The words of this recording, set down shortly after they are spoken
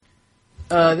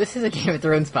This is a Game of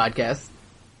Thrones podcast,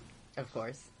 of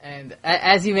course, and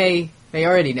as you may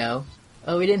already know,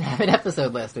 we didn't have an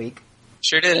episode last week.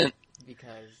 Sure didn't.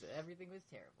 Because everything was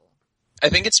terrible. I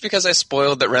think it's because I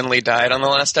spoiled that Renly died on the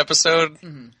last episode,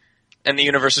 and the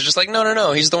universe was just like,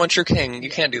 no, he's the one true king. You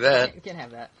can't do that. You can't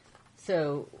have that.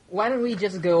 So, why don't we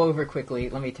just go over quickly,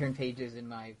 let me turn pages in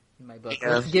my book.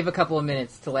 Yeah. Let's give a couple of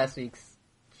minutes to last week's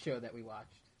show that we watched.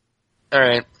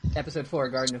 Alright. Episode 4,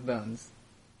 Garden of Bones.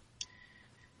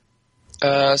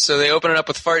 So they open it up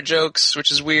with fart jokes,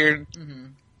 which is weird.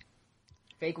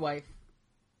 Fake wife.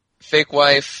 Fake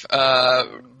wife.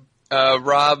 Rob,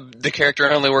 the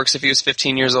character, only works if he was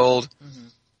 15 years old.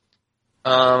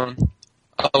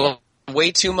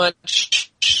 Way too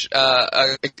much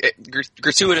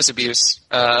gratuitous abuse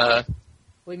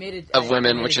We made it of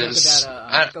women, which is...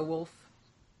 about Echo Wolf.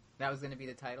 That was going to be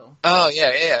the title. Oh,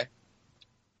 yeah.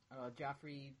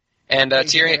 Joffrey... And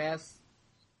Tyrion...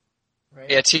 Right?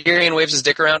 Yeah, Tyrion waves his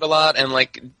dick around a lot and,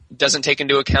 like, doesn't take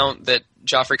into account that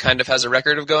Joffrey kind of has a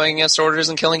record of going against orders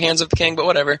and killing Hands of the King, but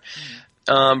whatever.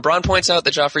 Bronn points out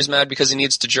that Joffrey's mad because he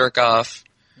needs to jerk off.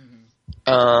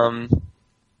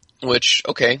 Which,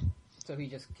 okay. So he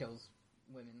just kills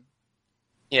women.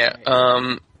 Yeah.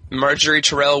 Marjorie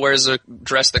Tyrell wears a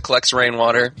dress that collects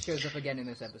rainwater. Shows up again in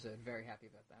this episode. Very happy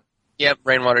about that. Yep,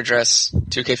 rainwater dress,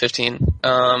 2K15.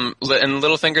 And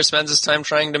Littlefinger spends his time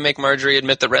trying to make Marjorie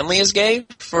admit that Renly is gay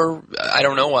for, I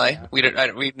don't know why.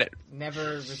 Yeah. We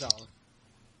never resolved.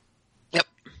 Yep.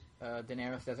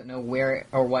 Daenerys doesn't know where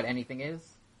or what anything is.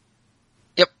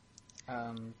 Yep.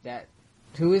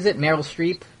 Who is it? Meryl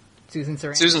Streep? Susan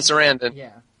Sarandon? Susan Sarandon.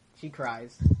 Yeah. She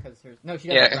cries because she doesn't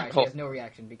cry. She has no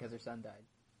reaction because her son died.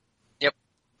 Yep.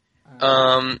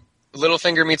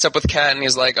 Littlefinger meets up with Kat and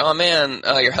he's like, "Oh man,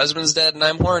 your husband's dead and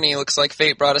I'm horny. Looks like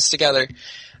fate brought us together."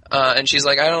 And she's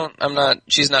like,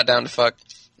 she's not down to fuck.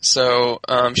 So,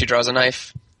 she draws a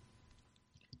knife.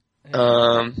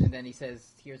 And then he says,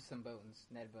 "Here's some bones.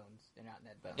 Ned bones. They're not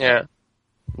Ned bones." Yeah.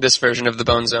 This version of the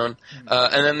Bone Zone.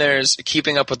 And then there's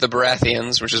Keeping Up with the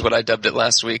Baratheons, which is what I dubbed it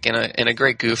last week in a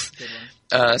great goof. Good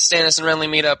one. Stannis and Renly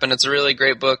meet up and it's a really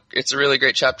great book. It's a really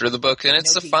great chapter of the book and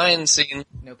it's a fine scene.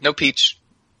 No peach.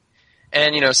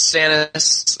 And,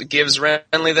 Stannis gives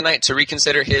Renly the night to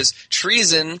reconsider his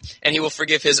treason, and he will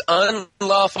forgive his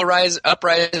unlawful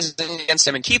uprising against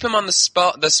him, and keep him on the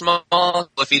small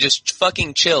if he just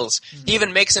fucking chills. He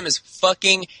even makes him his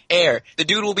fucking heir. The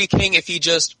dude will be king if he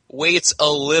just waits a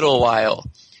little while.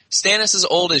 Stannis is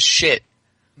old as shit.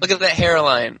 Look at that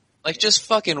hairline. Like, just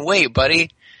fucking wait,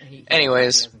 buddy.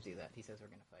 Anyways. He doesn't do that. He says we're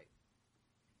gonna fight.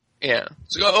 Yeah.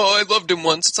 So, I loved him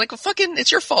once. It's like,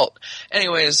 it's your fault.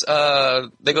 Anyways, they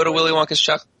go to Willy Wonka's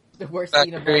chocolate The worst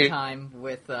factory. scene of all time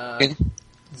with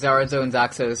Zara Zone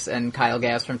Zaxos and Kyle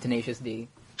Gass from Tenacious D.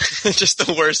 Just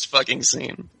the worst fucking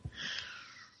scene.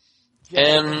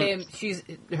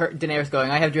 Daenerys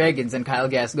going, "I have dragons," and Kyle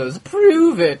Gass goes,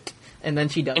 "Prove it!" And then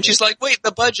she does. And she's like, "Wait,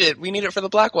 the budget. We need it for the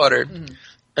Blackwater."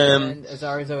 And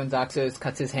Azar Zone Zaxos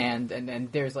cuts his hand, and then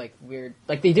there's like weird,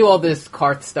 like they do all this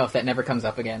Karth stuff that never comes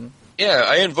up again. Yeah,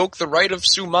 I invoke the right of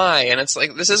Sumai, and it's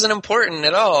like, this isn't important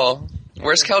at all.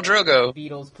 Where's Khal Drogo?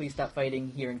 Beatles, please stop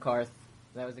fighting here in Karth.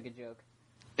 That was a good joke.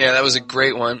 Yeah, that was a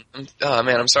great one. Oh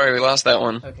man, I'm sorry we lost that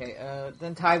one. Okay,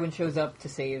 then Tywin shows up to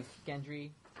save Gendry.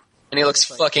 And he looks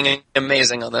fucking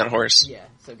amazing on that horse. Yeah,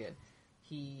 so good.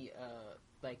 He,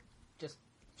 just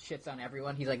shits on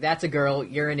everyone. He's like, "That's a girl,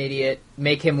 you're an idiot,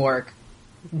 make him work."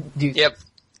 Yep.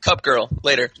 Cup girl,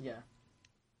 later. Yeah.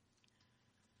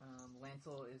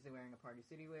 Lancel is wearing a Party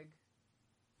City wig.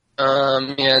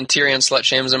 Yeah, and Tyrion slut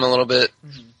shames him a little bit.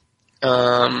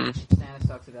 Stannis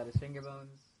talks about his finger bones.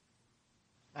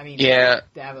 I mean, yeah.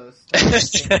 Davos talks about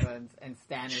his finger bones, and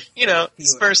Stannis...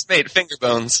 his first mate, finger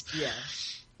bones. Yeah.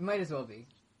 Might as well be.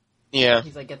 Yeah.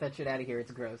 He's like, "Get that shit out of here,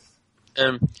 it's gross."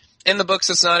 In the books,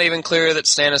 it's not even clear that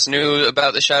Stannis knew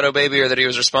about the Shadow Baby or that he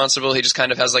was responsible. He just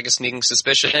kind of has like a sneaking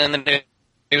suspicion that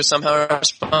he was somehow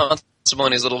responsible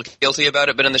and he's a little guilty about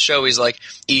it. But in the show, he's like,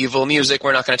 "Evil music,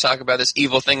 we're not going to talk about this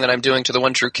evil thing that I'm doing to the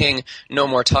one true king. No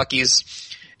more talkies."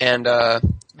 And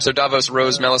so Davos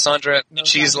rose Melisandre.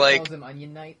 She's like... calls him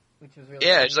Onion Knight, which was really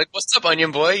yeah, funny. she's like, "What's up,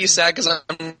 onion boy? You sad because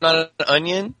I'm not an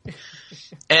onion?"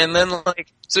 And then,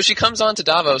 so she comes on to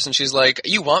Davos and she's like,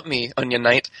 "You want me, Onion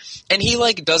Knight?" And he,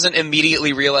 doesn't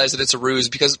immediately realize that it's a ruse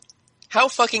because how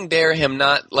fucking dare him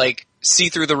not, see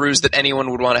through the ruse that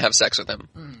anyone would want to have sex with him?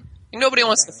 Nobody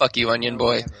wants to fuck you, Onion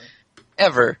boy.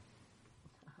 Ever.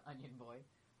 Onion boy.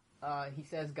 He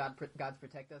says God's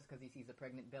protect us because he sees a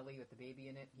pregnant belly with the baby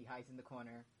in it. He hides in the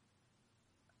corner.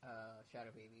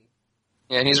 Shadow Baby.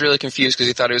 Yeah, and he's really confused because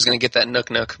he thought he was going to get that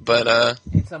Nook, but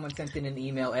And someone sent in an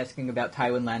email asking about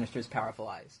Tywin Lannister's powerful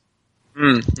eyes.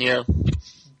 Yeah.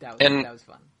 That was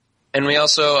fun. And we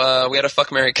also, we had a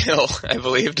fuck, marry, kill, I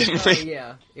believe, didn't we? Oh,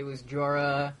 yeah. It was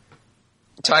Jorah...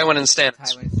 Tywin and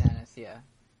Stannis. Tywin and Stannis, yeah.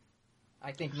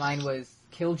 I think mine was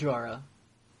kill Jorah.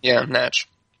 Yeah, Natch.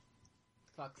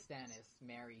 Fuck Stannis,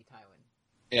 marry Tywin.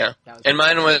 Yeah. And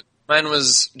mine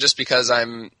was just because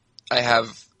I'd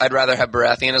rather have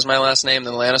Baratheon as my last name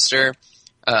than Lannister.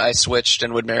 I switched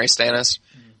and would marry Stannis.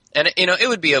 And it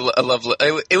would be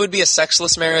it would be a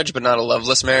sexless marriage, but not a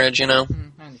loveless marriage, I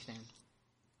understand.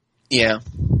 Yeah.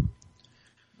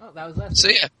 Oh, that was last week. So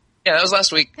yeah, that was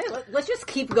last week. Hey, let's just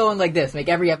keep going like this. Make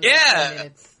every episode 10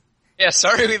 minutes. Yeah,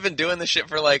 sorry we've been doing this shit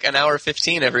for like an hour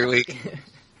 15 every week.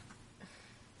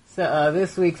 So,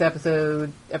 this week's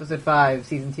episode 5,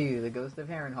 Season 2, The Ghost of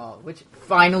Harrenhal, which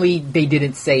finally they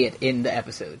didn't say it in the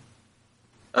episode.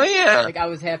 Oh, yeah. Like, I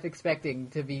was half expecting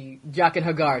to be Jaqen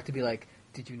H'ghar to be like,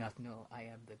 did you not know I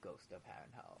am the Ghost of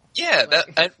Harrenhal? Yeah,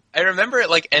 like, I remember it,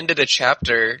 like, ended a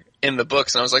chapter in the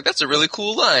books, and I was like, that's a really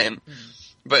cool line.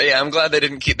 But yeah, I'm glad they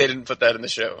didn't put that in the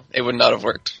show. It would not have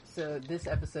worked. So, this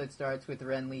episode starts with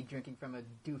Renly drinking from a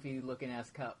doofy-looking-ass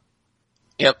cup.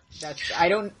 Yep.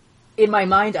 In my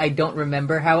mind, I don't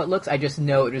remember how it looks. I just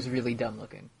know it was really dumb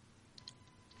looking.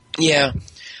 Yeah.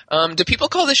 Do people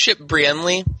call this ship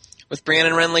Brienly? With Brienne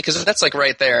and Renly? Because that's like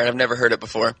right there, and I've never heard it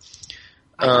before.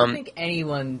 I don't think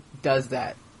anyone does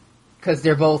that. Because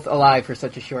they're both alive for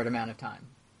such a short amount of time.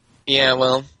 Yeah,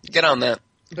 well, get on that.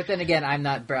 But then again, I'm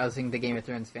not browsing the Game of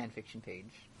Thrones fanfiction page.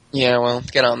 Yeah, well,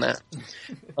 get on that.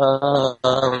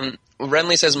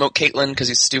 Renly says moat Caitlyn because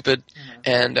he's stupid,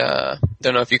 and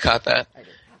don't know if you caught that.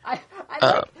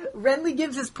 Renly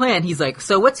gives his plan. He's like,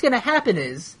 so what's going to happen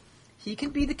is, he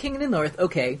can be the king of the north,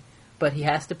 okay, but he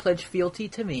has to pledge fealty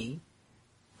to me,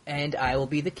 and I will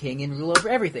be the king and rule over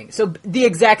everything. So the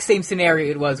exact same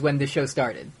scenario it was when the show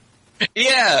started.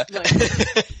 Yeah!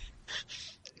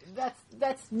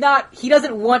 That's not... He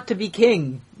doesn't want to be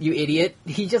king, you idiot.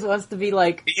 He just wants to be,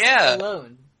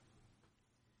 alone.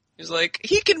 He's like,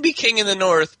 he can be king in the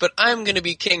north, but I'm gonna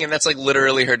be king, and that's,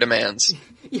 literally her demands.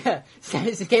 Yeah.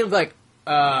 Stannis and Caleb's like,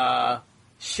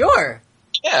 sure.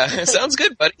 Yeah, sounds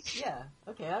good, buddy. Yeah.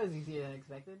 Okay, that was easier than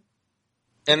expected.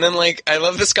 And then, I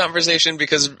love this conversation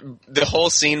because the whole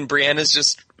scene, Brienne is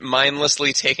just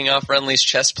mindlessly taking off Renly's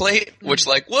chest plate, which,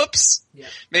 whoops! Yeah.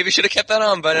 Maybe should have kept that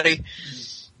on, buddy.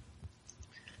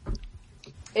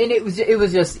 And it was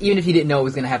just, even if he didn't know it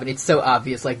was going to happen, it's so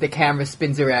obvious. The camera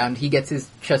spins around, he gets his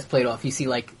chest plate off, you see,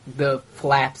 the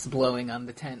flaps blowing on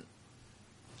the tent.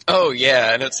 Oh,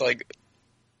 yeah, and it's,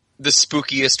 the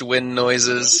spookiest wind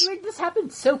noises. This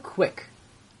happened so quick.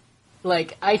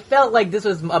 I felt like this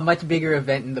was a much bigger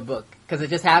event in the book, because it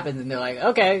just happens, and they're like,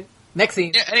 okay, next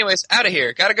scene. Yeah, anyways, out of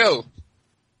here, gotta go.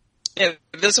 Yeah,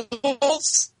 this whole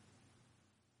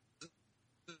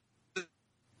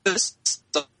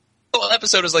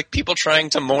episode is people trying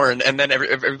to mourn, and then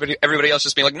everybody else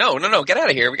just being like, no, get out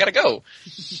of here, we gotta go.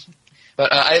 But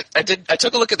I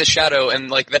took a look at the shadow,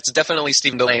 and that's definitely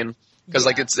Stephen Delane, because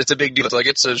it's a big deal.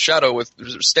 It's a shadow with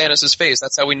Stannis' face.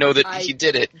 That's how we know that he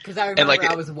did it. Because I remember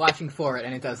I was watching for it,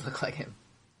 and it does look like him.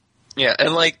 Yeah, and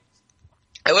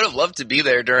I would have loved to be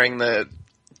there during the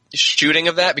shooting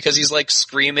of that, because he's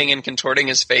screaming and contorting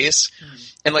his face,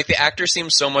 and the actor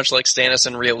seems so much like Stannis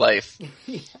in real life.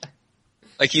 Yeah.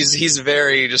 He's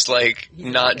very just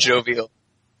not jovial.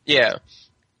 Yeah.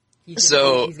 He's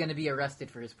going to be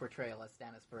arrested for his portrayal as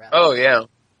Stannis Baratheon. Oh, yeah.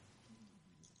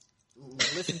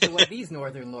 Listen to what these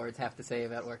Northern Lords have to say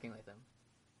about working with him.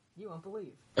 You won't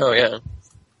believe. Oh, yeah.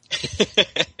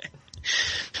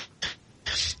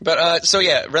 But,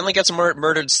 Renly gets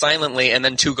murdered silently, and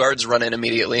then 2 guards run in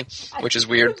immediately, which is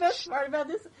weird. The best part about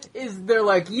this is they're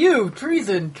like, you,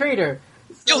 treason, traitor.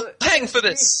 So, you'll hang for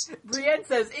this! Brienne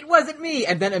says, it wasn't me,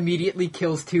 and then immediately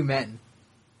kills 2 men.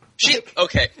 She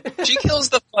kills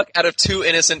the fuck out of 2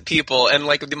 innocent people, and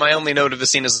my only note of the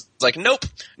scene is nope,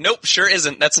 sure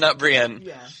isn't, that's not Brienne.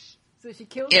 Yeah. So she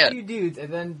kills 2 dudes,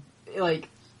 and then,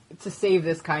 to save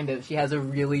this she has a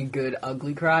really good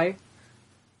ugly cry.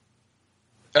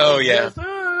 Oh, yeah.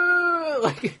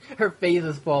 Just, her face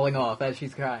is falling off as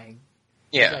she's crying.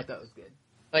 Yeah. I thought was good.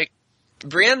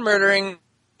 Brienne murdering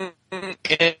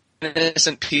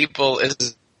innocent people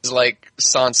is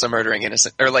Sansa murdering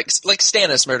innocent, or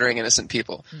Stannis murdering innocent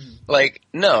people.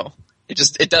 No.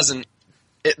 It doesn't,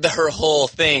 her whole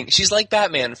thing, she's like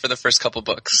Batman for the first couple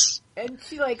books. And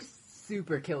she,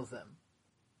 super kills them.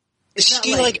 It's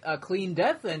not a clean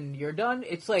death and you're done,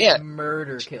 it's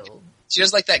murder kill. She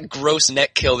does that gross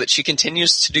neck kill that she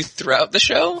continues to do throughout the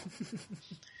show.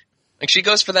 Like, she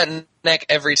goes for that neck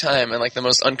every time in, like, the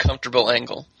most uncomfortable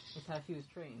angle. That's how she was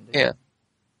trained. Yeah.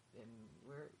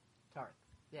 Tarth.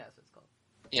 Yeah, that's what it's called.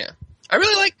 Yeah. I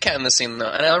really like Kat in this scene, though,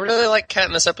 and I really like Kat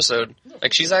in this episode.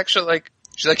 Like, she's actually, like,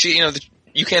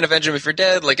 you can't avenge him if you're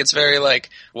dead. Like, it's very, like,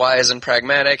 wise and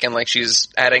pragmatic, and, like, she's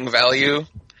adding value.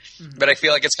 Mm-hmm. But I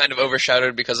feel like it's kind of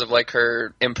overshadowed because of, like,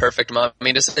 her imperfect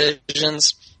mommy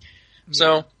decisions. Yeah.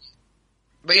 So,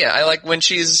 but yeah, I like when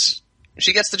she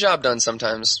gets the job done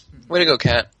sometimes. Mm-hmm. Way to go,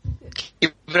 Kat.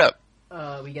 Keep it up.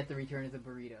 We get the return of the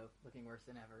burrito, looking worse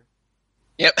than ever.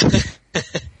 Yep.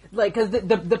 Like, because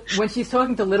the when she's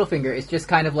talking to Littlefinger, it's just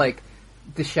kind of like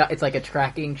the shot. It's like a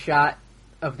tracking shot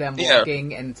of them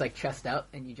walking, and it's like chest up,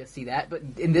 and you just see that. But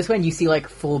in this one, you see like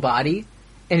full body,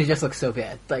 and it just looks so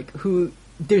bad. Like,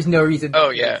 there's no reason. Oh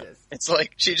yeah, this. It's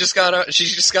like she just got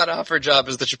off her job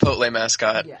as the Chipotle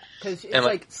mascot. Yeah, because it's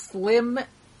like slim,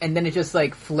 and then it just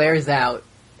like flares out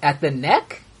at the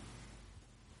neck.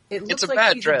 It looks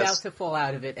like she's about to fall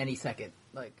out of it any second.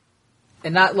 Like.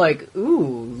 And not like,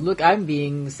 ooh, look, I'm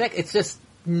being It's just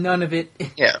none of it.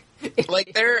 Yeah.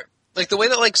 Like, the way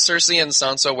that, like, Cersei and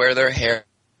Sansa wear their hair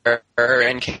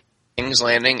in King's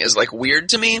Landing is, like, weird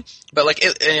to me. But, like,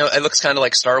 it looks kind of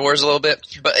like Star Wars a little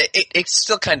bit. But it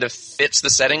still kind of fits the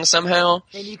setting somehow.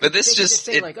 And you could, just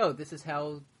say, like, oh, this is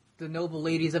how the noble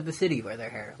ladies of the city wear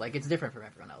their hair. Like, it's different from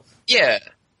everyone else. Yeah.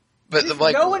 But,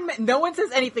 like... No one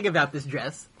says anything about this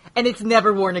dress. And it's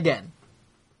never worn again.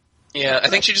 Yeah, I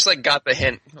think she just, like, got the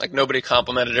hint. Like, nobody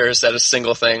complimented her or said a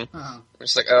single thing. Uh-huh.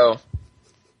 It's like, oh.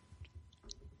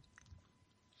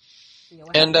 Yeah,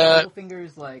 and,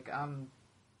 Littlefinger's like,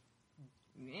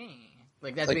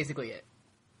 like, that's like, basically it.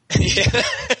 Yeah.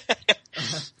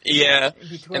 Yeah.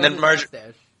 And then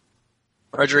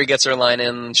Marjorie gets her line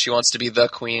in, she wants to be the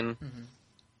queen.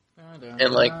 Mm-hmm.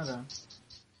 And, like...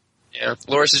 Yeah,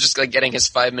 Loras is just, like, getting his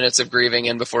 5 minutes of grieving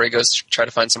in before he goes to try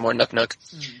to find some more Nook.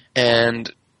 Mm-hmm. And...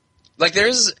 Like,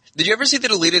 did you ever see the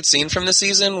deleted scene from the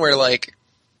season where, like,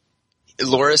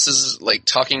 Loras is, like,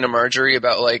 talking to Marjorie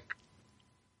about, like,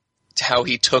 how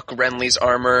he took Renly's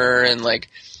armor and, like,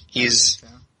 it's,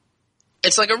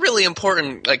 like, a really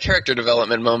important, like, character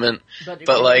development moment.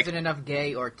 But like... isn't enough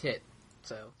gay or tit,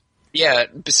 so... Yeah,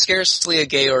 scarcely a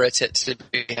gay or a tit to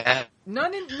be had.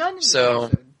 None in the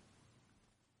episode.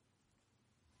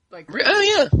 Like,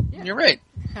 oh, yeah, you're right.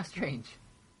 How strange.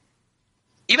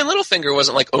 Even Littlefinger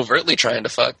wasn't, like, overtly trying to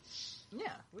fuck.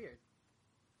 Yeah, weird.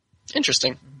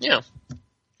 Interesting, yeah.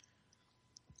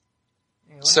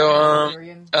 So,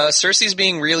 Cersei's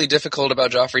being really difficult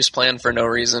about Joffrey's plan for no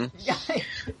reason.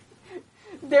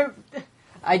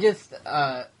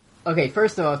 Okay,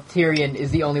 first of all, Tyrion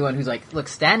is the only one who's like, look,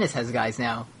 Stannis has guys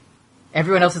now.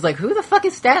 Everyone else is like, who the fuck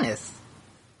is Stannis?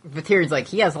 But Tyrion's like,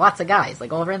 he has lots of guys,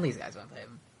 like all Renly's guys want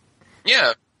him.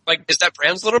 Yeah, like, is that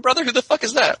Bran's little brother? Who the fuck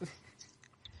is that?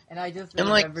 And I just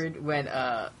remembered when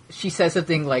she says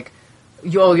something like,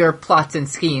 your plots and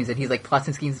schemes, and he's like, plots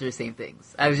and schemes are the same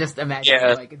things. I was just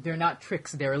imagining, like, they're not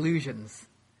tricks, they're illusions.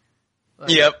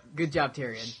 Like, yep. Good job,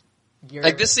 Tyrion.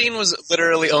 Like, this scene was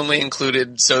literally only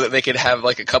included so that they could have,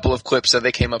 like, a couple of clips that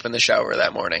they came up in the shower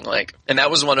that morning, like, and that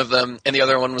was one of them, and the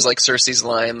other one was, like, Cersei's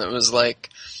line that was, like,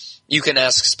 you can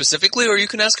ask specifically or you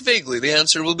can ask vaguely, the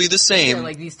answer will be the same. Yeah,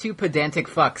 like, these two pedantic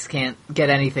fucks can't get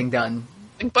anything done.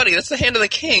 Buddy, that's the hand of the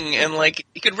king, and, like,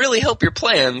 it could really help your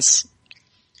plans.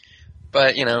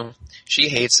 But, you know, she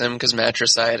hates him because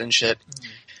matricide and shit.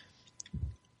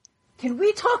 Can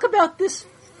we talk about this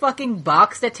fucking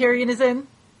box that Tyrion is in?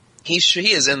 He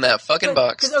is in that fucking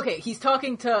box. Because, okay, he's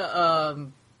talking to,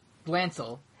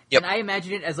 Lancel, and I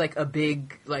imagine it as, like, a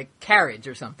big, like, carriage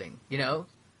or something, you know?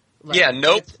 Like, yeah,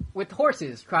 nope. With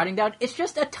horses trotting down. It's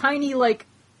just a tiny, like,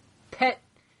 pet.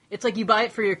 It's like you buy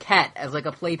it for your cat as, like,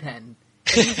 a playpen.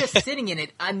 And he's just sitting in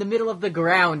it in the middle of the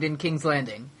ground in King's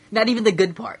Landing. Not even the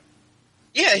good part.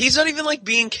 Yeah, he's not even, like,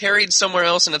 being carried somewhere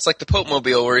else, and it's like the Pope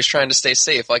Mobile where he's trying to stay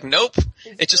safe. Like, nope.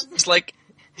 It's like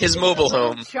his mobile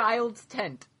home. Child's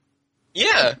tent.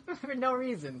 Yeah. For no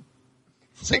reason.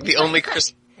 It's like the only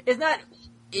It's not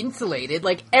insulated.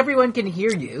 Like, everyone can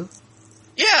hear you.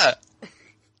 Yeah.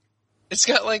 It's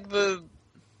got, like, the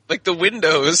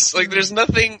windows. Like, there's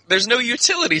no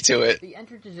utility to it. The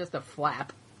entrance is just a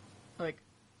flap. Like,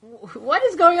 what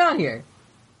is going on here?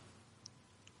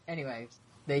 Anyway,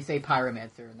 they say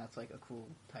Pyromancer, and that's, like, a cool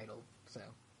title, so.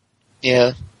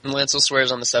 Yeah. And Lancel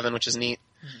swears on the 7, which is neat.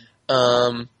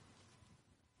 Mm-hmm.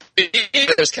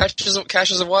 There's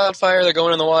caches of wildfire, they're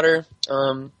going in the water.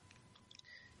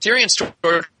 Tyrion's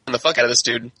torturing the fuck out of this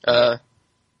dude. And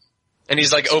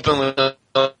he's, like, openly,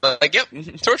 like, yep,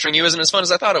 torturing you isn't as fun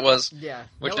as I thought it was. Yeah.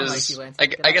 Which no is, one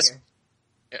likes you, I guess,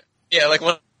 yeah, like,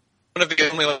 one of the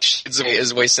only shades of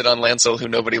is wasted on Lancel, who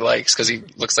nobody likes because he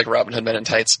looks like Robin Hood Men in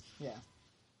Tights. Yeah.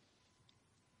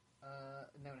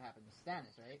 And then what happened to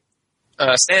Stannis,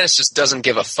 right? Stannis just doesn't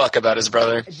give a fuck about his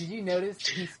brother. Did you notice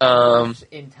he spent this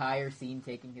entire scene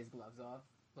taking his gloves off?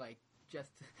 Like,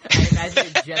 I imagine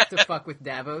it just to fuck with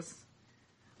Davos.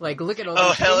 Like, look at all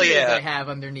the fingers I have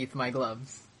underneath my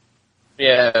gloves.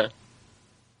 Yeah.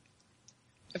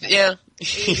 Yeah.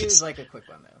 It was like a quick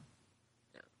one,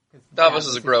 though. Davos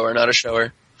is a grower, not a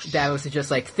shower. Davos is just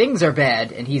like, things are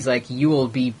bad, and he's like, you will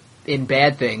be in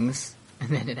bad things, and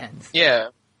then it ends. Yeah.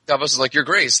 Davos is like, Your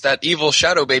Grace, that evil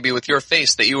shadow baby with your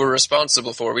face that you were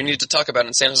responsible for, we need to talk about it.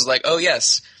 And Stannis is like, oh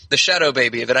yes, the shadow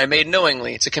baby that I made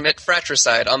knowingly to commit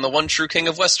fratricide on the one true king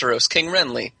of Westeros, King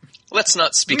Renly. Let's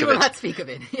not speak of it. We will not speak of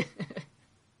it.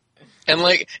 And,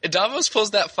 like, Davos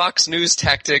pulls that Fox News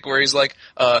tactic where he's like,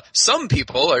 some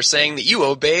people are saying that you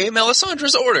obey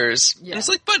Melisandre's orders. Yeah. And it's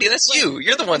like, buddy, that's you.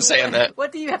 You're the one saying that.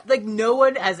 What do you have? Like, no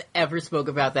one has ever spoke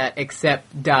about that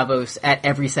except Davos at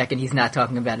every second he's not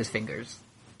talking about his fingers.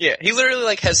 Yeah, he literally,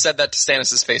 like, has said that to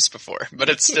Stannis' face before, but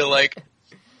it's still like...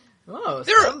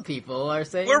 some people are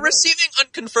saying... We're receiving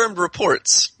unconfirmed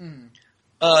reports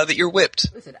that you're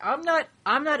whipped. Listen, I'm not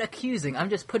accusing, I'm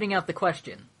just putting out the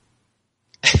question.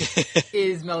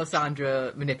 Is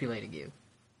Melisandre manipulating you?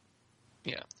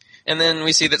 Yeah. And then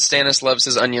we see that Stannis loves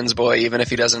his onions boy, even if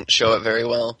he doesn't show it very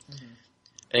well. Mm-hmm.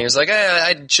 And he was like,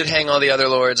 I should hang all the other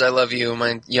lords. I love you,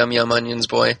 my yum yum onions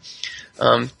boy.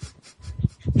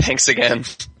 Thanks again.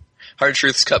 Hard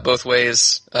truths cut both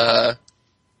ways.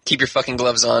 Keep your fucking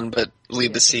gloves on, but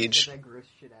leave the siege. That gross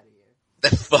shit out of you.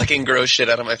 That fucking gross shit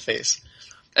out of my face.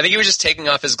 I think he was just taking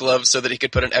off his gloves so that he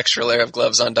could put an extra layer of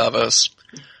gloves on Davos.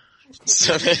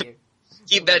 So then,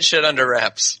 keep that shit under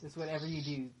wraps. Just whatever you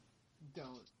do,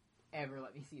 don't ever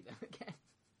let me see them again.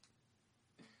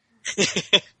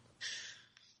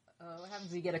 What happens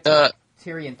if you get a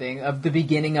Tyrion thing of the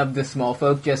beginning of the small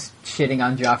folk just shitting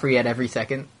on Joffrey at every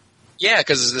second? Yeah,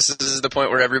 because this is the point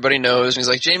where everybody knows, and he's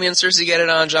like, Jaime and Cersei get it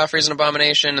on, Joffrey's an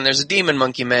abomination, and there's a demon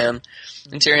monkey man.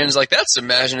 And Tyrion's like, that's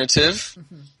imaginative.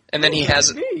 And then he has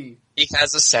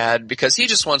a sad because he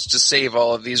just wants to save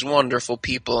all of these wonderful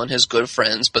people and his good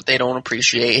friends, but they don't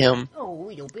appreciate him. Oh,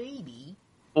 little baby.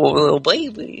 Oh, little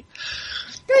baby.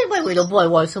 My little boy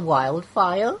wants some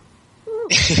wildfire.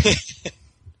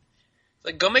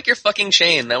 Like, go make your fucking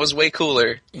chain. That was way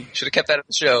cooler. Should have kept that at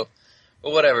the show.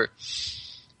 But whatever.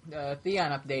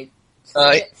 Theon update.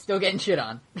 Still getting shit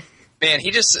on. Man,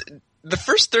 the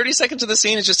first 30 seconds of the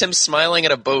scene is just him smiling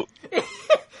at a boat.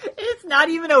 It's not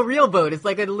even a real boat. It's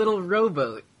like a little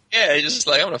rowboat. Yeah, he's just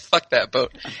like, I'm gonna fuck that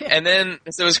boat. And then,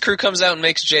 so his crew comes out and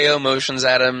makes J.O. motions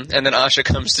at him, and then Asha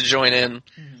comes to join in,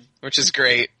 which is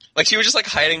great. Like, she was just like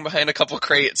hiding behind a couple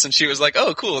crates, and she was like,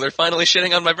 oh, cool, they're finally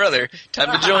shitting on my brother.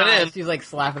 Time to join in. She's like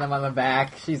slapping him on the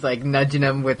back. She's like nudging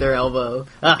him with her elbow.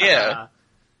 Yeah.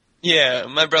 Yeah,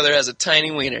 my brother has a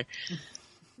tiny wiener.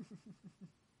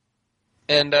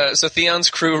 And so Theon's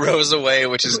crew rows away,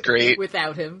 which is great.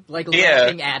 Without him, like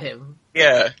laughing at him.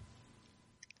 Yeah.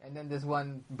 And then this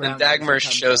one brown. And Dagmar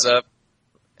shows up,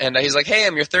 and he's like, "Hey,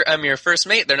 I'm your first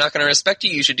mate. They're not going to respect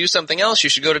you. You should do something else. You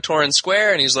should go to Torrhen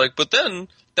Square." And he's like, "But then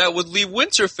that would leave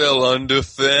Winterfell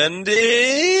undefended."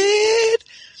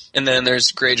 And then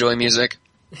there's Greyjoy music.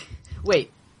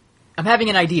 Wait, I'm having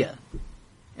an idea.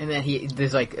 And then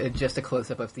there's like just a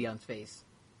close up of Theon's face.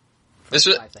 This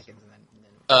was 5 seconds, and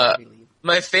then we leave.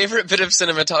 My favorite bit of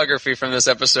cinematography from this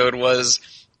episode was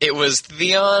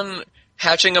Theon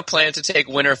hatching a plan to take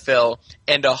Winterfell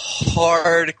and a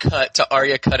hard cut to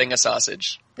Arya cutting a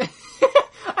sausage.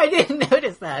 I didn't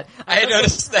notice that. I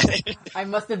noticed that. I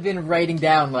must have been writing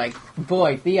down like,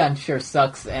 boy, Theon sure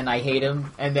sucks and I hate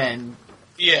him, and then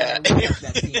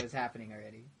that scene was happening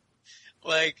already.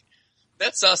 Like,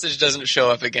 that sausage doesn't show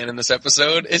up again in this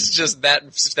episode. It's just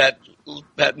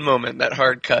that moment, that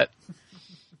hard cut.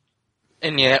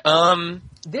 And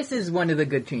this is one of the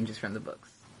good changes from the books.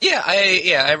 Yeah,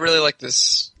 I really like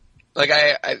this. Like,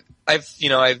 I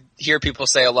hear people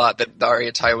say a lot that the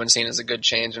Arya Tywin scene is a good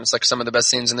change, and it's like some of the best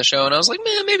scenes in the show, and I was like,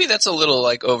 man, maybe that's a little,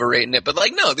 like, overrating it, but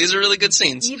like, no, these are really good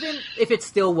scenes. Even if it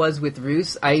still was with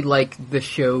Roose, I like the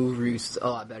show Roose a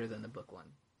lot better than the book one.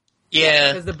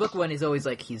 Yeah. Because the book one is always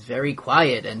like, he's very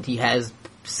quiet, and he has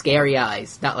scary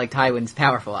eyes, not like Tywin's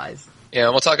powerful eyes. Yeah,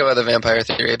 we'll talk about the vampire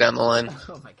theory down the line.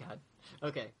 Oh my god.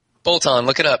 Okay. Bolton,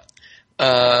 look it up.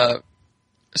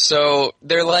 So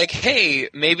they're like, hey,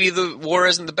 maybe the war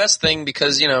isn't the best thing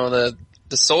because, the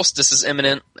solstice is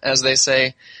imminent, as they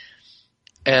say.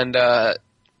 And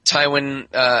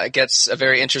Tywin gets a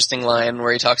very interesting line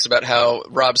where he talks about how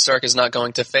Robb Stark is not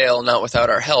going to fail, not without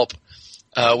our help.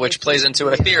 which plays into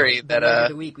a theory that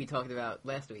the week we talked about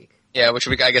last week. Yeah, which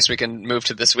I guess we can move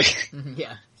to this week.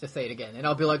 Yeah, just say it again, and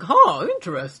I'll be like, "Huh,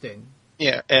 interesting."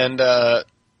 Yeah, and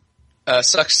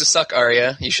sucks to suck,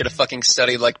 Arya. You should have fucking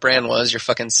studied like Bran was, your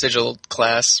fucking sigil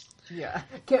class. Yeah.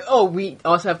 We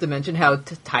also have to mention how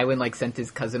Tywin like sent his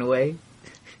cousin away.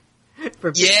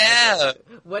 Yeah.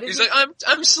 What is He's like,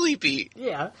 I'm sleepy.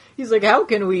 Yeah. He's like, how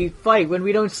can we fight when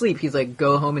we don't sleep? He's like,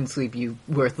 go home and sleep, you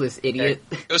worthless idiot.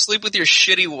 Okay. Go sleep with your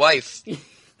shitty wife.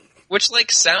 Which,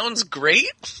 like, sounds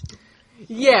great.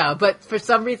 Yeah, but for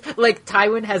some reason, like,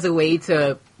 Tywin has a way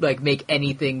to, like, make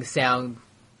anything sound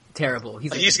terrible.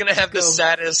 He's gonna have the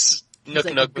saddest nook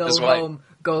with his wife.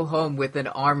 Go home with an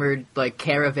armored, like,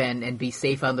 caravan and be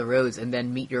safe on the roads, and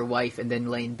then meet your wife and then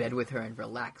lay in bed with her and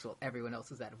relax while everyone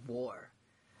else is at war.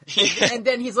 Yeah. And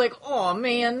then he's like, "Oh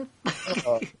man,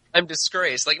 I'm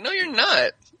disgraced." Like, no, you're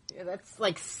not. Yeah, that's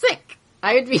like sick.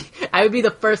 I would be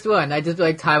the first one. I'd just be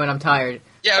like, "Tywin, I'm tired."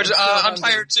 Yeah, I'm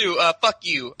tired too. Fuck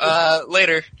you.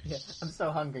 Later. Yeah, I'm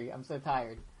so hungry. I'm so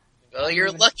tired. Well,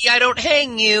 you're lucky I don't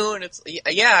hang you, and it's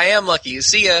yeah, I am lucky.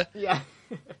 See ya. Yeah.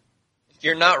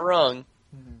 You're not wrong.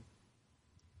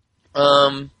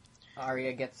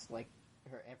 Arya gets like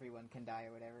everyone can die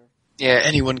or whatever. Yeah,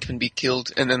 anyone can be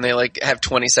killed, and then they like have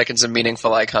 20 seconds of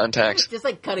meaningful eye contact. Just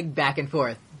like cutting back and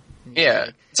forth.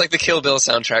 Yeah, it's like the Kill Bill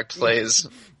soundtrack plays.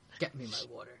 Get me my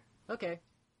water. Okay.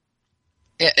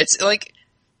 Yeah, it's like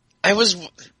it was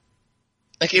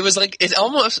like it's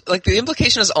almost like the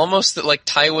implication is almost that like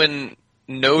Tywin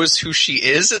knows who she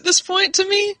is at this point to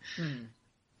me.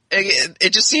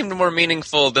 It just seemed more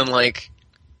meaningful than like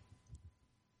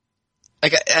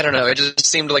I don't know. It just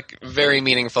seemed like very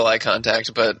meaningful eye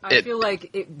contact, but I feel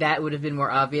like that would have been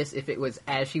more obvious if it was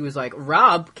as she was like,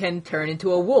 Robb can turn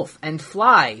into a wolf and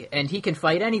fly, and he can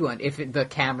fight anyone. If the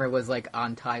camera was like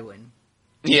on Tywin,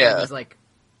 yeah, it was like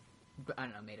I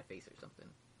don't know, made a face or something.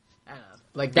 I don't know.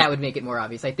 Like that would make it more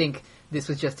obvious. I think this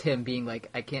was just him being like,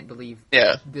 I can't believe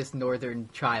this northern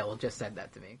child just said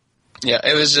that to me. Yeah,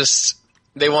 it was just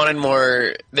they wanted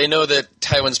more. They know that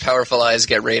Tywin's powerful eyes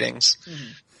get ratings.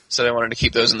 So they wanted to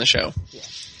keep those in the show. Yeah.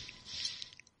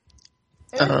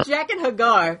 And Jack and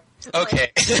Hagar.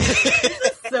 Okay. This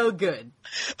is so good.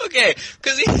 Okay,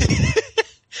 because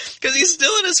he's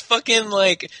still in his fucking,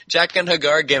 like, Jack and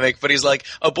Hagar gimmick, but he's like,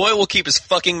 a boy will keep his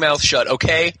fucking mouth shut,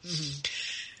 okay?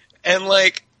 And,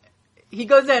 like... He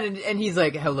goes out and he's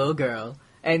like, hello, girl.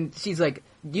 And she's like,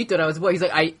 you thought I was a boy. He's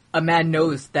like, a man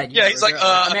knows that you were he's like,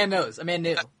 a man knows. A man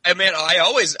knew. I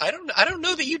don't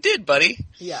know that you did, buddy.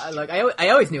 Yeah, like, I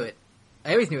always knew it.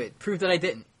 I always knew it. Prove that I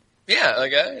didn't. Yeah,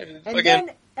 like,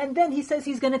 and then he says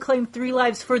he's gonna claim 3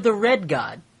 lives for the Red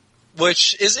God.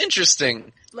 Which is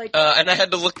interesting. Like, and I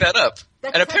had to look that up.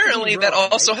 And apparently that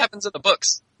also happens in the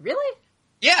books. Really?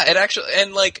 Yeah, it actually,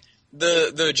 and like,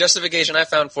 the justification I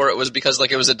found for it was because,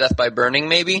 like, it was a death by burning,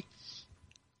 maybe.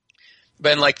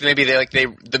 But like maybe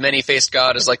the many-faced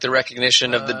god is like the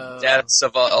recognition of the deaths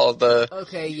of all the.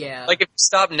 Okay, yeah. Like if you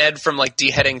stop Ned from like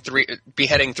beheading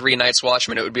 3 Night's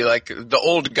Watchmen, it would be like the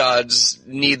old gods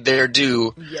need their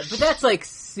due. Yeah, but that's like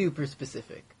super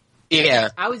specific. Yeah.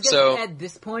 I was guessing at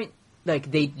this point,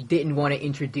 like they didn't want to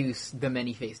introduce the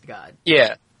many-faced god.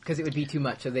 Yeah. Because it would be too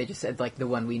much, so they just said like the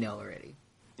one we know already.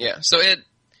 Yeah. So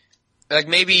like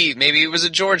maybe it was a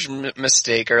George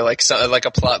mistake or like like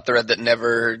a plot thread that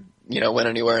never. Went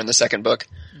anywhere in the second book.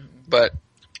 But,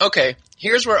 okay,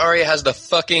 here's where Arya has the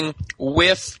fucking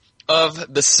whiff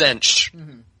of the cinch.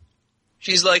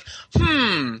 She's like,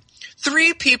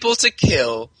 3 people to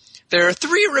kill. There are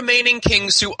 3 remaining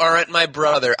kings who aren't my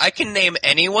brother. I can name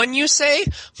anyone, you say?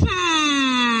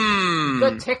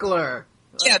 The Tickler.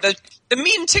 Yeah, the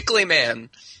mean tickly man.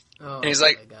 Oh, and he's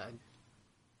like, my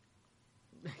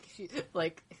God.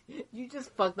 Like, you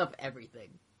just fucked up everything.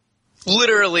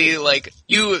 Literally, like,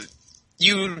 you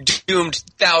doomed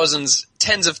thousands,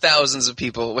 tens of thousands of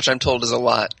people, which I'm told is a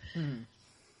lot. And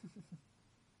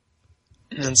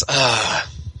it's,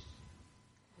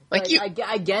 like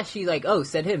I guess she, like,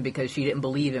 said him because she didn't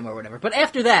believe him or whatever. But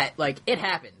after that, like, it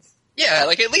happens. Yeah,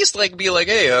 like, at least, like, be like,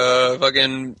 hey,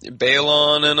 fucking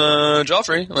Balon and,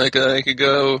 Joffrey, like, I could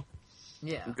go...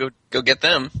 Yeah. Go get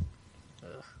them.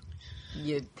 Ugh.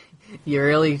 You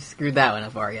really screwed that one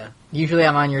up, Arya. Usually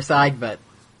I'm on your side, but...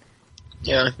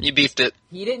 Yeah, you beefed it.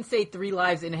 He didn't say 3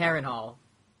 lives in Harrenhal.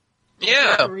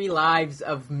 Yeah. 3 lives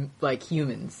of, like,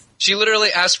 humans. She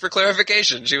literally asked for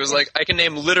clarification. She was like, I can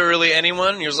name literally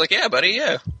anyone? He was like, yeah, buddy,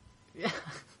 yeah.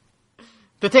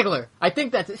 The Tickler. I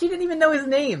think that's it. She didn't even know his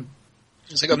name.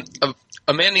 It's like,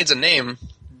 a man needs a name.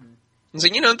 It's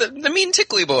like, the mean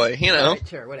tickly boy, Right,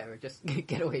 sure, whatever. Just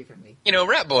get away from me.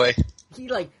 Rat boy. He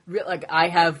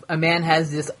a man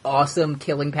has this awesome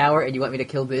killing power, and you want me to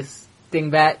kill this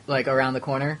dingbat around the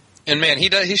corner? And man,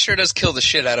 he sure does kill the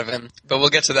shit out of him. But we'll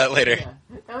get to that later. Yeah,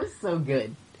 that was so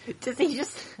good.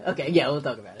 Okay, yeah, we'll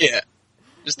talk about it. Yeah,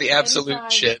 just the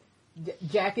absolute shit.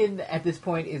 Jaqen at this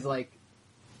point is like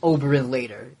Oberyn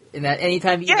later. In that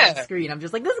anytime he's on screen, I'm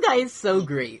just like, this guy is so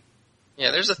great.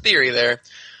 Yeah, there's a theory there.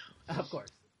 Of course.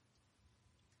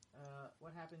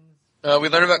 What happens? We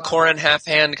learn about Qhorin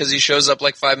Halfhand because he shows up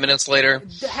 5 minutes later.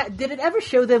 Did it ever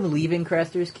show them leaving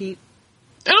Craster's Keep?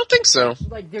 I don't think so.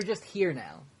 They're just here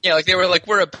now. Yeah, they were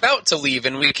we're about to leave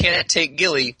and we can't take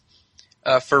Gilly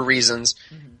for reasons.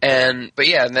 Mm-hmm. And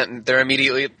then they're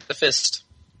immediately at the Fist.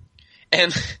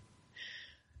 And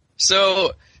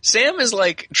so Sam is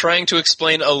trying to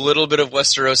explain a little bit of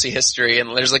Westerosi history,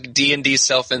 and there's D&D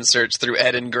self-inserts through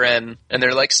Ed and Gren, and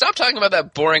they're stop talking about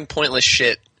that boring, pointless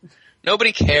shit.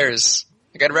 Nobody cares.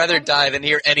 I'd rather die than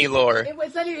hear any lore. It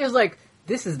was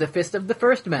this is the Fist of the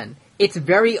First Men. It's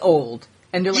very old.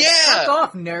 And they're fuck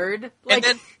off, nerd. And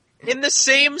then, in the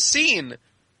same scene,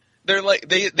 they're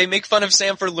they make fun of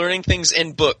Sam for learning things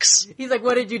in books. He's like,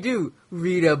 what did you do?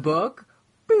 Read a book?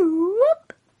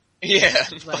 Boop. Yeah,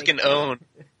 fucking own.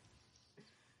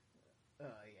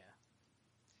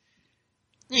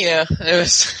 Yeah, it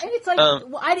was... And it's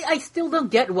I still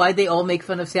don't get why they all make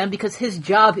fun of Sam, because his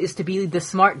job is to be the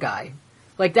smart guy.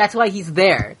 That's why he's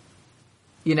there.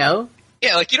 You know?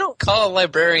 Yeah, you don't call a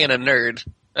librarian a nerd.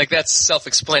 That's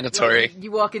self-explanatory.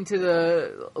 You walk into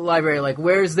the library,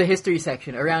 where's the history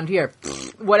section? Around here.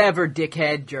 Whatever,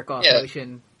 dickhead, jerk-off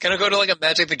motion. Can I go to, a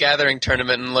Magic the Gathering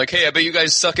tournament and, hey, I bet you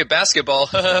guys suck at basketball.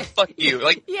 Fuck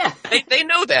you. Yeah. They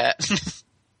know that.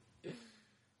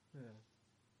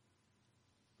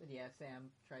 But yeah,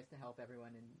 Sam tries to help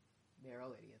everyone, and they're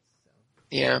all idiots, so.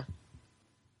 Yeah.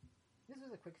 This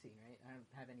was a quick scene, right? I don't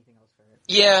have anything else for it.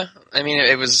 Yeah, I mean,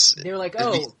 it was... They were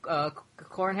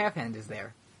Qhorin Halfhand is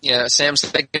there. Yeah, Sam's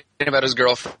thinking about his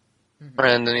girlfriend,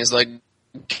 and he's like,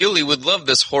 Gilly would love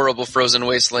this horrible frozen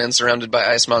wasteland surrounded by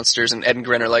ice monsters, and Ed and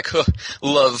Gren are like, huh,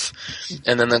 love.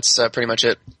 And then that's pretty much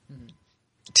it. Mm-hmm.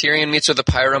 Tyrion meets with a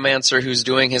pyromancer who's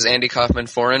doing his Andy Kaufman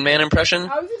Foreign Man impression.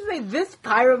 I was going to say, this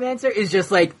pyromancer is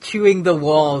just, chewing the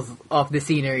walls off the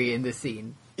scenery in this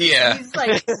scene. Yeah. He's,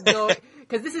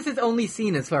 because this is his only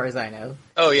scene as far as I know.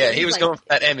 Oh, yeah, he was going for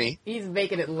that Emmy. He's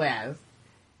making it last.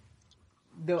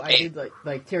 Though I did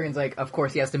Tyrion's of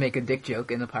course he has to make a dick joke,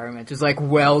 and the pyromancer's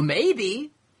well, maybe.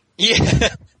 Yeah.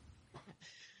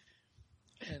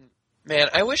 And man,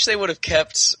 I wish they would have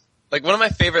kept one of my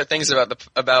favorite things about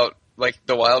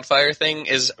the wildfire thing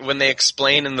is when they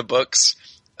explain in the books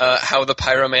how the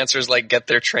pyromancers get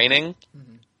their training.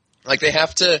 Mm-hmm.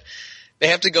 They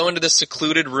have to go into this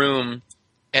secluded room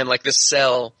and this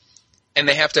cell, and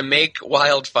they have to make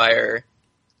wildfire,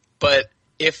 but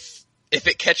if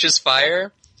it catches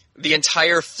fire, the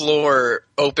entire floor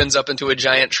opens up into a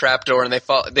giant trapdoor, and they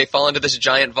fall into this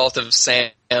giant vault of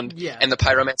sand, and the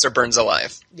pyromancer burns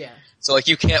alive. Yeah. So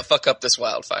you can't fuck up this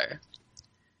wildfire.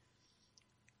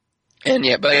 And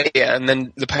and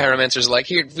then the pyromancer's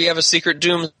here, we have a secret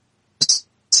doom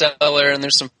cellar, and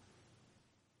there's some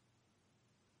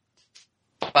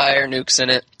fire nukes in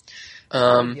it.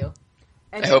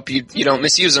 I hope you don't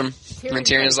misuse them. And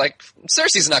Tyrion's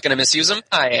Cersei's not going to misuse them.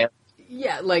 I am.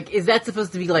 Yeah, is that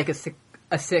supposed to be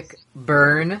a sick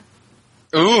burn?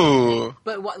 Ooh.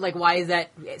 But why is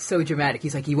that so dramatic?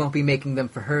 He's you won't be making them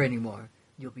for her anymore.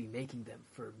 You'll be making them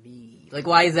for me.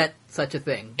 Why is that such a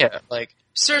thing? Yeah,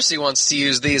 Cersei wants to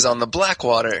use these on the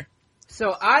Blackwater.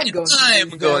 So I'm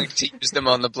going to use them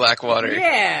on the Blackwater.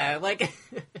 Yeah,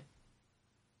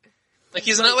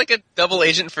 he's not a double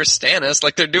agent for Stannis.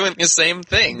 They're doing the same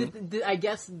thing. I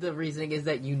guess the reasoning is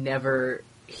that you never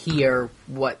hear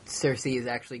what Cersei is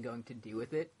actually going to do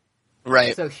with it.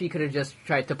 Right. So she could have just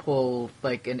tried to pull,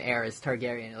 an Aerys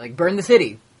Targaryen, burn the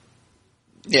city.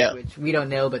 Yeah. Which we don't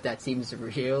know, but that seems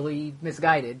really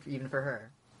misguided, even for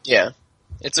her. Yeah.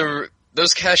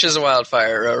 Those caches of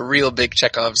wildfire are a real big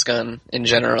Chekhov's gun in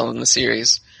general in the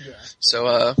series. Yeah.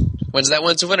 So, when's that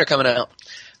Winds of Winter coming out?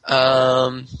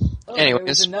 Anyways.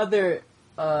 There's another,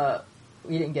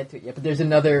 we didn't get to it yet, but there's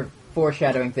another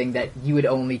foreshadowing thing that you would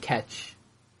only catch,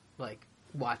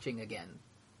 watching again.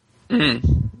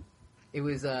 Mm-hmm. It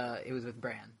was with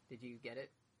Bran. Did you get it?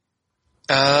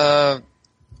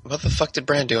 What the fuck did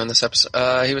Bran do in this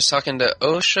episode? He was talking to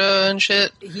Osha and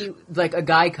shit? He, a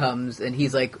guy comes, and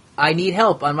he's I need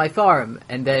help on my farm.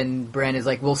 And then Bran is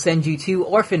we'll send you 2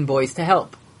 orphan boys to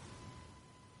help.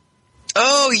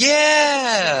 Oh,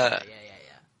 yeah! Yeah.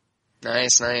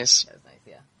 Nice. That was nice,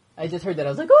 yeah. I just heard that.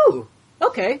 I was ooh,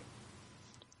 okay.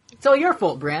 It's all your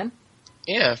fault, Bran.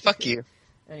 Yeah, fuck you.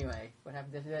 Anyway, what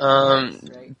happened to that?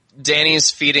 Right?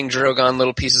 Dany's feeding Drogon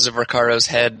little pieces of Ricardo's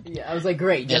head. Yeah, I was like,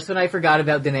 great, just when I forgot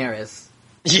about Daenerys.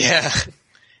 Yeah.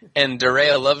 And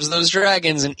Dorea loves those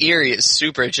dragons, and Eerie is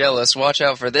super jealous. Watch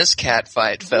out for this cat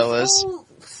fight, fellas. This whole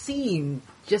scene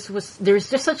there's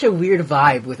just such a weird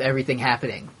vibe with everything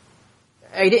happening.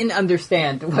 I didn't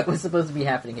understand what was supposed to be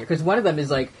happening here, because one of them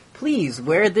is like, please,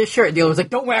 wear this shirt. And the other was like,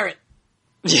 don't wear it!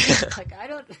 Yeah. Like, I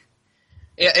don't...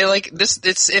 Yeah,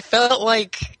 it felt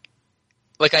like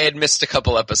I had missed a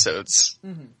couple episodes.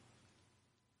 Mm-hmm.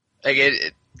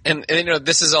 Like and you know,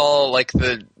 this is all like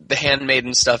the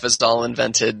handmaiden stuff is all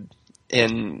invented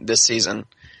in this season,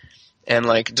 and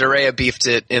like Dorea beefed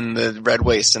it in the Red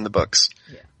Waste in the books.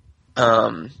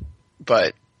 Yeah.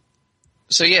 But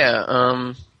so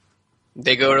yeah,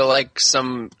 they go to like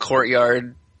some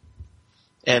courtyard,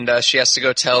 and she has to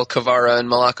go tell Kavara and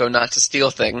Malako not to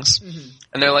steal things. Mm-hmm.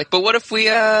 And they're like, but what if we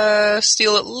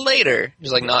steal it later?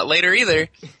 He's like, not later either.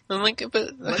 I'm like,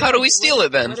 but how do we steal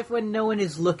it then? What if when no one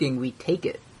is looking, we take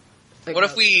it? Like, what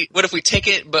if we take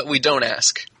it but we don't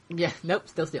ask? Yeah, nope,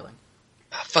 still stealing.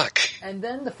 Oh, fuck. And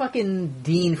then the fucking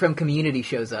dean from Community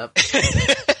shows up.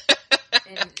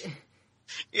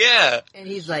 Yeah. And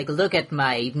he's like, look at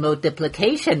my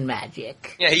multiplication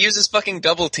magic. Yeah, he uses fucking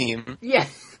double team.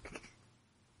 Yes.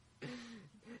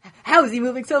 How is he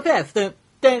moving so fast? Dun,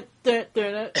 dun, dun,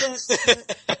 dun, dun,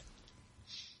 dun.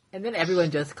 And then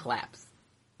everyone just claps.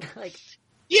 Like,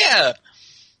 yeah.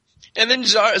 And then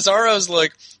Zara's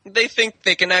like, they think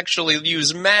they can actually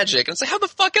use magic. And it's like, how the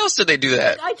fuck else did they do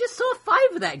that? I just saw 5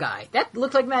 of that guy. That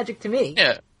looked like magic to me.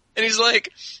 Yeah. And he's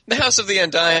like, the House of the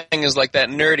Undying is like that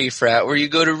nerdy frat where you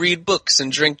go to read books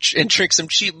and drink some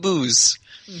cheap booze.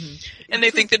 Mm-hmm. And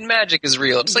they think that magic is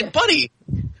real. It's like, buddy.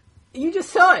 You just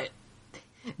saw it.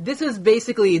 This is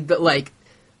basically like,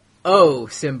 oh,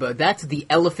 Simba, that's the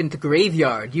elephant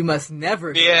graveyard. You must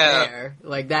never go there.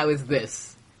 Like, that was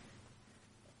this.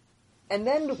 And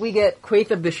then we get Quaithe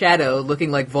of the Shadow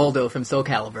looking like Voldo from Soul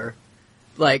Calibur.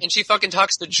 Like, and she fucking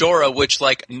talks to Jorah, which,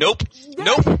 like, nope.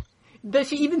 Does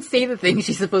she even say the thing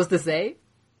she's supposed to say?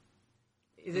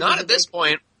 Not at this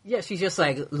point. Yeah, she's just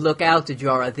like, look out to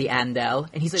Jorah the Andal.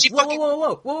 And he's like,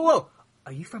 whoa.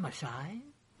 Are you from Asshai?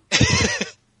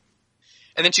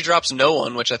 And then she drops no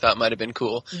one, which I thought might have been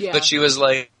cool. Yeah. But she was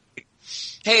like,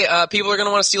 hey, people are going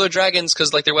to want to steal our dragons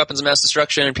because, like, they're weapons of mass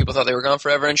destruction and people thought they were gone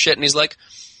forever and shit. And he's like,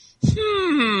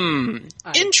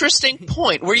 interesting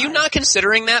point. Were you not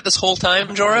considering that this whole time,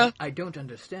 Jorah? I don't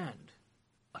understand.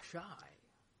 Asshai.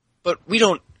 But we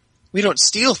don't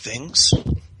steal things.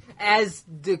 As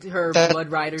her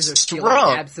Blood Riders are stealing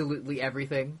absolutely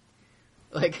everything.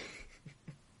 Like...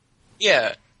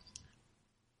 Yeah.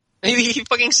 He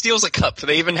fucking steals a cup.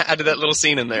 They even added that little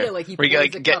scene in there. Yeah, like he where he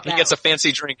gets a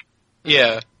fancy drink.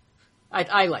 Yeah.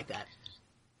 I like that.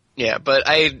 Yeah, but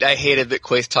I hated that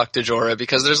Quaithe talked to Jorah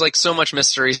because there's like so much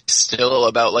mystery still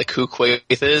about like who Quaithe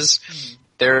is. Mm.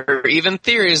 There are even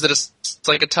theories that it's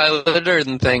like a Tyler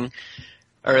Durden thing,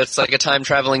 or it's like a time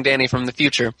traveling Dany from the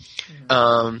future.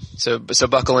 Mm. So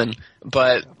buckle in.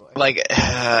 But like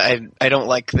I don't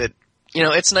like that. You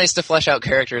know, it's nice to flesh out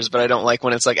characters, but I don't like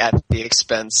when it's like at the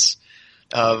expense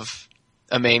of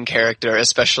a main character,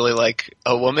 especially like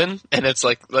a woman, and it's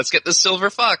like, let's get the Silver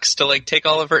Fox to like take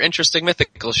all of her interesting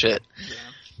mythical shit. Yeah.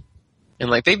 And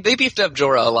like they beefed up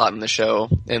Jorah a lot in the show,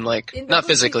 and like not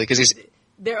physically because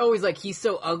they're always like he's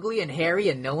so ugly and hairy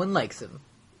and no one likes him,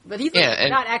 but he's like,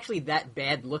 not actually that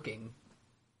bad looking.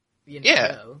 You know,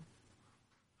 yeah,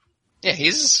 yeah,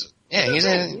 he's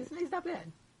not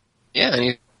bad. Yeah,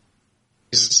 and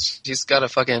he's got a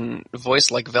fucking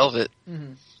voice like velvet.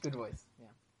 Mm-hmm. Good voice.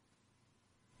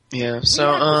 Yeah, so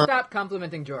we have to stop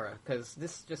complimenting Jorah because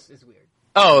this just is weird.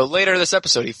 Oh, later this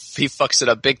episode, he fucks it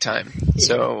up big time.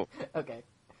 So okay.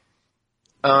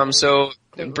 So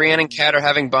Brienne and Kat are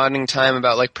having bonding time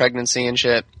about like pregnancy and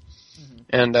shit. Mm-hmm.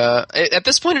 And at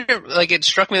this point, it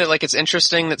struck me that like it's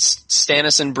interesting that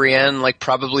Stannis and Brienne like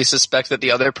probably suspect that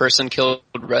the other person killed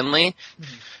Renly.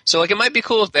 Mm-hmm. So like it might be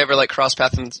cool if they ever like cross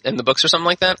path in the books or something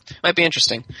like that. Might be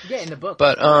interesting. Yeah, in the book.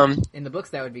 But in the books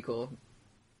that would be cool.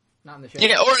 Not in the show.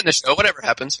 Yeah, or in the show, whatever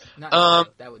happens. Not in the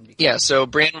show. That wouldn't be cool. Yeah, so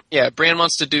Bran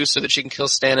wants to do so that she can kill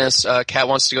Stannis. Kat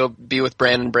wants to go be with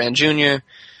Bran and Bran Jr.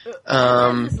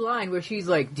 There's this line where she's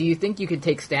like, do you think you could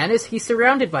take Stannis? He's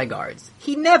surrounded by guards.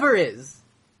 He never is.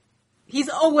 He's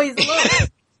always alone.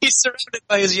 He's surrounded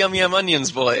by his yum yum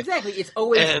onions, boy. Exactly. It's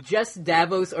always just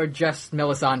Davos or just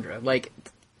Melisandre. Like,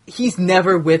 he's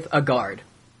never with a guard.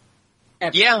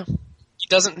 Ever. Yeah. He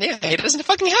doesn't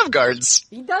fucking have guards.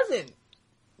 He doesn't.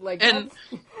 Like,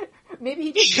 maybe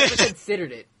he just never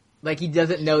considered it. Like, he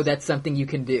doesn't know that's something you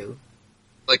can do.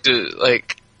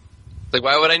 like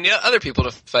why would I need other people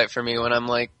to fight for me when I'm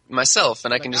like myself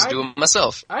and I can just do it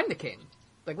myself? I'm the king.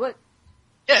 Like what?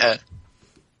 Yeah.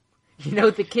 You know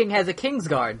the king has a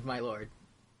Kingsguard, my lord.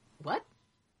 What?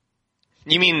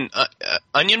 You mean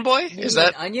Onion Boy? Is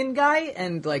that Onion Guy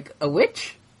and like a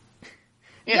witch?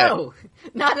 Yeah. No,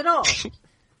 not at all.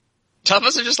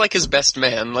 Tapas are just like his best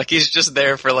man. Like he's just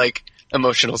there for like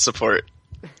emotional support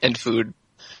and food.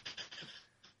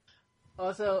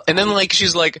 Also, and then like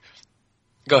she's like,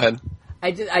 go ahead.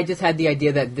 I just had the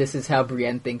idea that this is how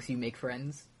Brienne thinks you make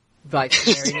friends, by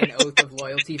swearing an oath of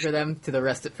loyalty for them for the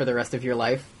rest of your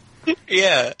life.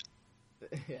 Yeah.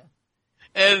 Yeah.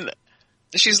 And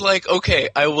she's like, okay,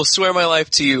 I will swear my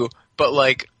life to you, but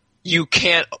like you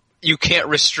can't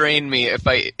restrain me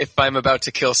if I'm about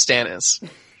to kill Stannis.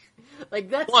 Like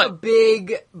that's a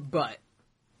big but.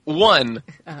 One.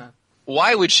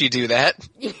 Why would she do that?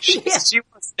 She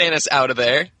wants Stannis out of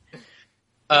there.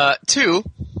 Two.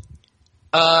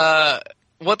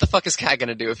 What the fuck is Kat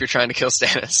gonna do if you're trying to kill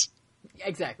Stannis?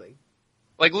 Exactly.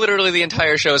 Like, literally the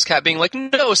entire show is Kat being like,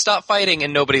 no, stop fighting,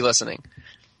 and nobody listening.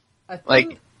 I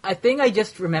think I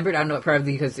just remembered, I don't know,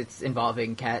 probably because it's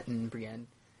involving Kat and Brienne,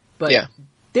 but yeah.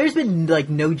 There's been, like,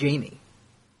 no Jaime.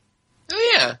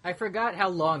 Oh, yeah. I forgot how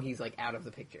long he's, like, out of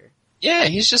the picture. Yeah,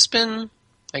 he's just been,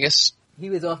 I guess... He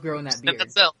was off growing that beard.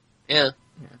 Yeah.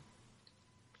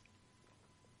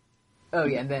 Oh,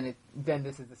 yeah, and then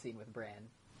this is the scene with Bran.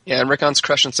 Yeah, and Rickon's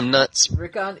crushing some nuts.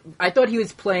 Rickon, I thought he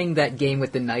was playing that game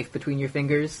with the knife between your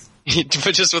fingers.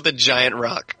 But just with a giant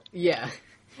rock. Yeah.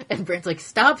 And Bran's like,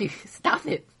 stop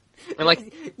it. And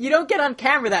like, you don't get on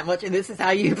camera that much, and this is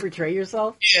how you portray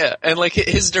yourself? Yeah, and like,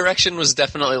 his direction was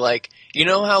definitely like, you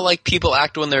know how like people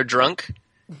act when they're drunk?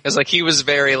 Because like, he was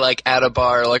very like, at a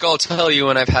bar, like, I'll tell you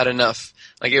when I've had enough.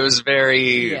 Like, it was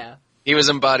very... Yeah. He was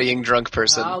embodying drunk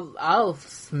person. I'll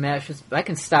smash... I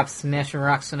can stop smashing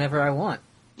rocks whenever I want.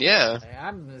 Yeah.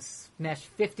 I'm gonna smash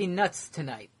 50 nuts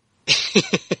tonight.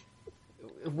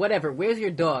 Whatever, where's your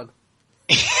dog?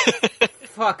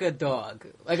 Fuck a dog.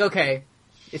 Like, okay,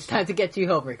 it's time to get you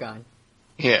home, Rickon.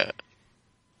 Yeah.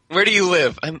 Where do you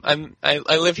live?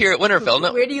 I live here at Winterfell.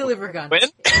 No. Where do you live, Rickon? When?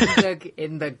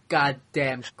 in the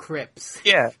goddamn crypts.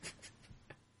 Yeah.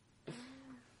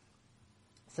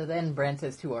 So then Bran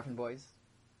says 2 orphan boys.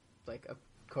 Like, of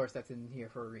course that's in here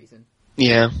for a reason.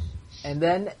 Yeah. And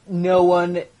then no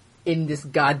one in this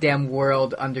goddamn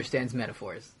world understands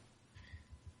metaphors.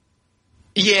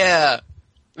 Yeah.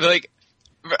 Like,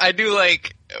 I do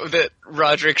like that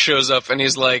Roderick shows up and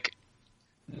he's like,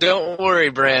 don't worry,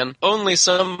 Bran. Only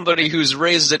somebody who's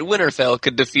raised at Winterfell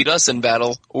could defeat us in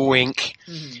battle. Wink.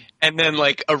 Mm-hmm. And then,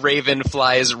 like, a raven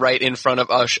flies right in front of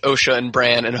Osha and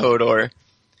Bran and Hodor.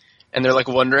 And they're, like,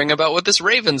 wondering about what this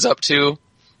raven's up to.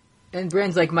 And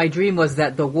Bran's like, my dream was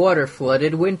that the water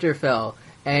flooded Winterfell,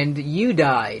 and you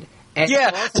died. And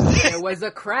also there was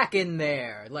a crack in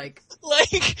there. Like,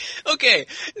 okay,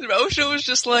 Osha was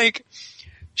just like,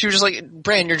 she was just like,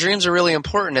 Bran, your dreams are really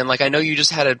important, and, like, I know you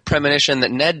just had a premonition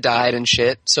that Ned died and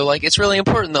shit, so, like, it's really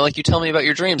important that, like, you tell me about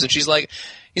your dreams. And he's like,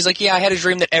 yeah, I had a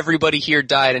dream that everybody here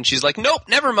died, and she's like, nope,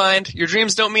 never mind. Your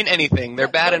dreams don't mean anything. They're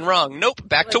bad and wrong. Nope,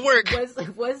 back to work.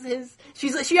 Was his...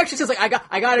 She actually says, like,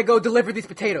 I gotta go deliver these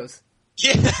potatoes.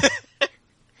 Yeah.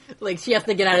 Like, she has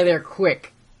to get out of there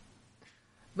quick.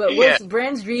 But was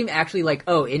Bran's dream actually like,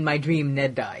 oh, in my dream,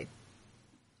 Ned died?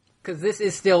 Because this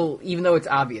is still, even though it's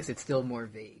obvious, it's still more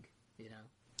vague, you know?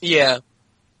 Yeah.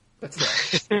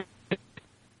 That's right.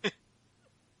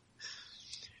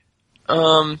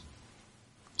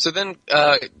 So then,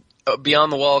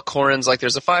 beyond the wall, Corrin's like,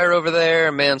 there's a fire over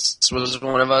there. Mance was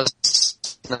one of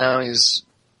us. Now he's...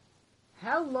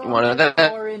 How long has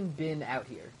Corrin been out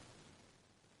here?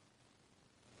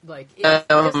 Like,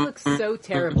 this looks so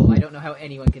terrible. I don't know how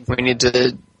anyone can say we need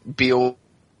to be a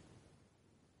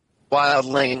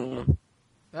wildling.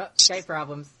 Oh, Skype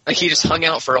problems. Like, he just hung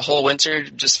out for a whole winter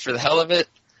just for the hell of it.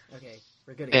 Okay,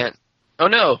 we're good again. And, oh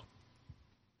no!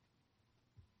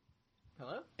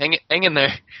 Hello? Hang in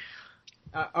there.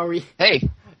 Are we... Hey!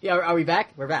 Yeah, are we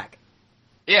back? We're back.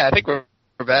 Yeah, I think we're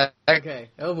back. Okay.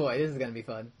 Oh boy, this is gonna be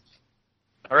fun.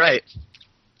 Alright.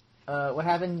 What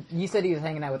happened? You said he was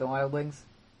hanging out with the wildlings?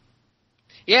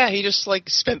 Yeah, he just, like,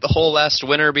 spent the whole last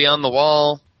winter beyond the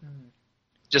wall. Mm-hmm.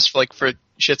 Just, like, for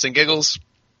shits and giggles.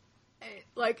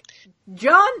 Like,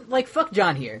 Jon, like, fuck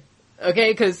Jon here.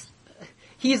 Okay, because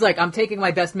he's like, I'm taking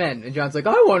my best men. And Jon's like,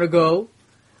 I want to go.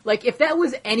 Like, if that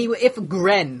was if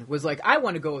Gren was like, I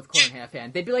want to go with Qhorin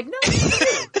Halfhand, they'd be like, no,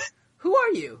 who are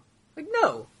you? Like,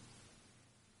 no.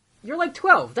 You're like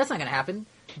 12. That's not going to happen.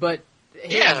 But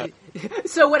Yeah.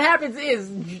 So what happens is,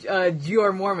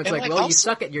 Jeor Mormont's like, well, also, you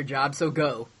suck at your job, so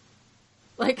go.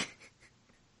 Like...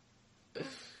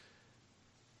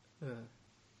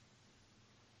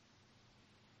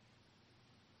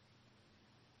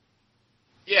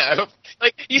 Yeah, I hope,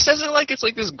 like, he says it like it's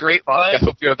like this great line. I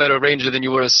hope you're a better ranger than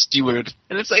you were a steward.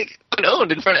 And it's like,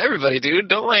 unowned in front of everybody, dude.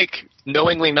 Don't, like,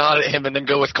 knowingly nod at him and then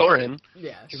go with Corran.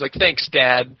 Yeah. He's like, thanks,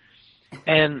 Dad.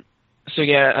 And, so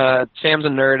yeah, Sam's a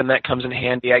nerd, and that comes in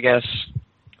handy, I guess.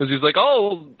 Because he's like,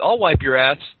 oh, I'll wipe your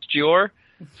ass, Jeor,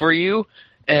 for you.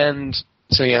 And,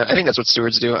 so yeah, I think that's what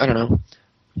stewards do. I don't know.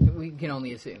 We can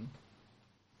only assume.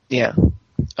 Yeah.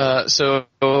 So,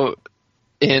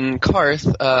 in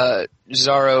Karth,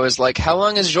 Zaro is like, how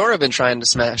long has Jorah been trying to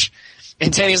smash?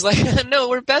 And Danny's like, no,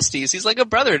 we're besties. He's like a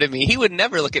brother to me. He would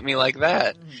never look at me like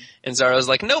that. And Zaro's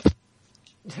like, nope.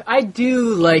 I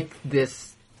do like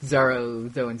this Zaro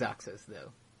Zoan Zaxos,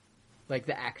 though. Like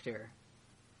the actor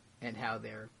and how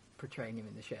they're portraying him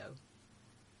in the show.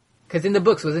 Because in the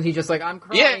books, wasn't he just like, I'm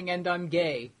crying and I'm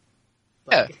gay?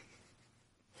 Like,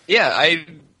 Yeah,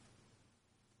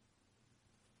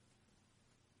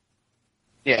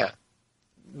 Yeah.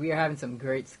 We are having some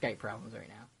great Skype problems right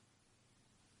now.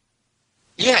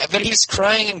 Yeah, but he's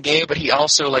crying and gay, but he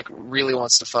also, like, really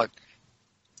wants to fuck.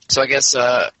 So I guess,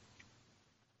 okay.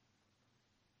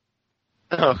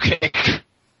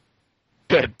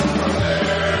 Good.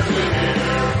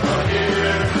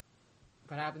 What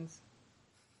happens?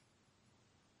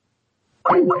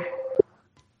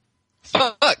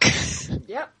 Fuck.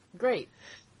 Yep, great.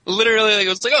 Literally, like,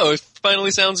 it's like, oh, it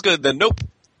finally sounds good, then nope.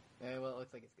 Well, it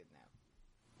looks like it's good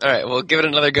now. Alright, well, give it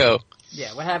another go.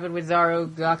 Yeah, what happened with Zaro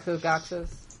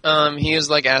Gaxos? He is,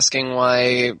 like, asking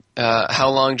why, how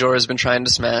long Jorah's been trying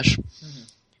to smash.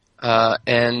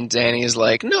 And Danny's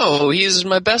like, no, he's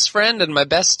my best friend and my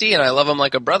bestie, and I love him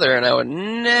like a brother, and I would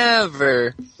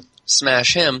never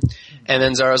smash him. And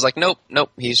then Zaro's like, nope,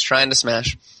 he's trying to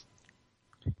smash.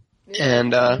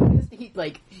 And,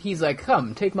 he's like,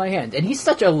 come, take my hand. And he's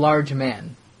such a large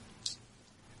man.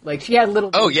 Like, she had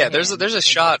little... Oh, yeah, there's a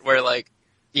shot where, like,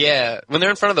 yeah, when they're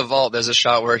in front of the vault, there's a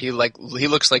shot where he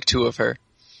looks like two of her.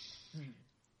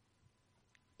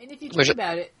 And if you think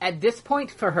about it, at this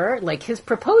point for her, like, his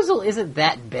proposal isn't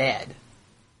that bad.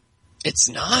 It's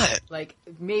not. Like,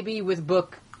 maybe with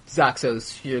book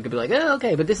Zaxos, you're gonna be like, oh,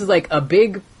 okay, but this is like a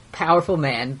big, powerful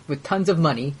man with tons of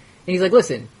money, and he's like,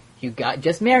 listen,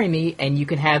 just marry me, and you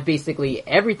can have basically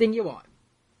everything you want.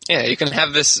 Yeah, you can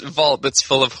have this vault that's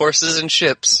full of horses and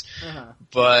ships,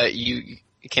 but you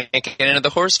can't get into the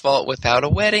horse vault without a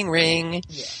wedding ring.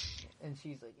 Yeah, and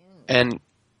she's like, And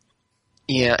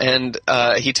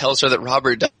he tells her that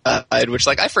Robert died, which,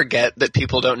 like, I forget that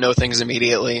people don't know things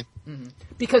immediately. Mm-hmm.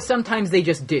 Because sometimes they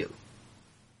just do.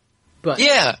 But,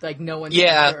 like, no one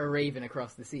sent a raven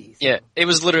across the sea. So. Yeah, it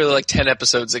was literally, like, 10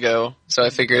 episodes ago, so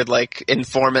I figured, like,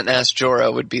 Informant Ask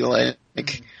Jorah would be like,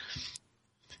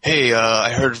 hey,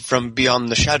 I heard from beyond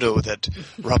the shadow that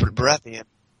Robert Baratheon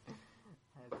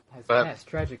has passed,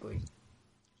 tragically.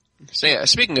 So yeah,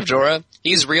 speaking of Jorah,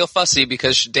 he's real fussy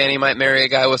because Dany might marry a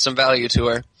guy with some value to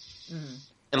her.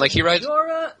 And, like, he writes...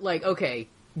 Jorah, like, okay,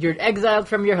 you're exiled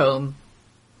from your home,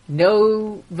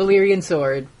 no Valyrian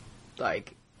sword,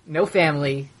 like, no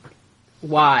family,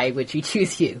 why would she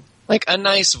choose you? Like, a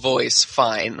nice voice,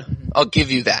 fine. I'll give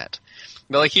you that.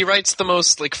 But, like, he writes the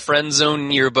most, like, friend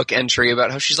zone yearbook entry about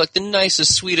how she's, like, the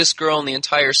nicest, sweetest girl in the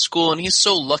entire school, and he's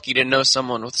so lucky to know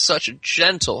someone with such a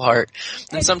gentle heart.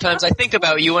 And sometimes I think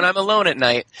about you when I'm alone at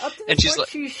night. Up to and this she's point, like,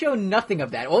 she's shown nothing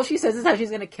of that. All she says is how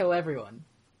she's gonna kill everyone.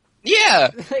 yeah!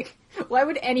 Like, why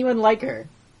would anyone like her?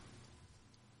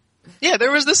 Yeah,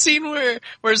 there was the scene where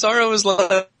Zara was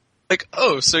like,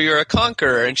 oh, so you're a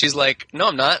conqueror, and she's like, no,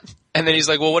 I'm not. And then he's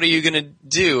like, well, what are you gonna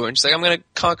do? And she's like, I'm gonna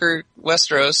conquer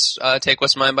Westeros, take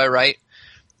what's mine by right,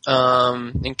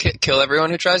 and kill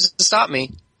everyone who tries to stop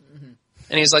me.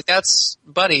 And he's like, that's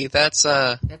conquering, that's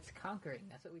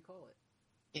what we call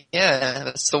it. Yeah,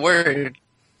 that's the word.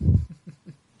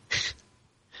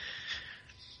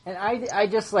 And I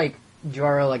just, like,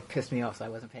 Jorah, like, pissed me off, so I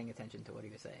wasn't paying attention to what he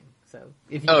was saying. So,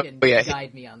 if you can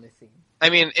guide me on this scene. I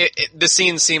mean, the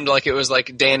scene seemed like it was, like,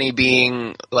 Dany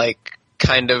being, like,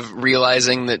 kind of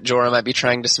realizing that Jorah might be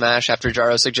trying to smash after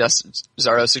Zaro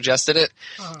suggested it.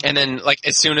 And then, like,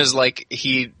 as soon as, like,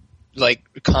 he, like,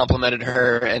 complimented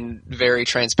her and very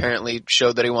transparently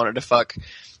showed that he wanted to fuck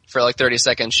for, like, 30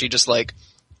 seconds, she just, like,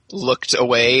 looked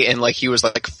away and, like, he was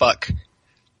like, fuck.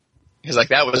 He was like,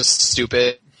 that was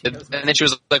stupid. And then she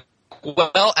was like,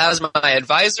 well, as my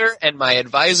advisor and my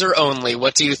advisor only,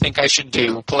 what do you think I should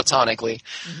do, platonically?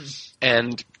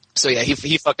 And so, yeah,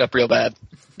 he fucked up real bad.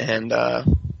 And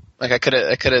Like I could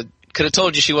have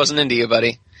told you she wasn't into you,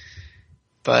 buddy.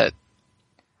 But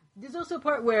there's also a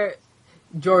part where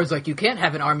Jorah's like, you can't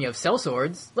have an army of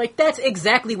sellswords. Like, that's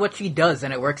exactly what she does,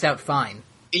 and it works out fine.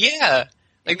 Yeah.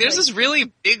 Like, there's this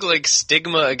really big, like,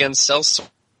 stigma against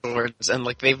sellswords, and,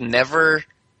 like, they've never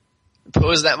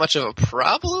posed that much of a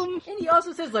problem. And he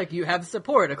also says, like, you have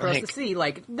support across the sea.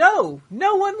 Like, no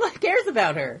one cares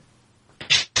about her.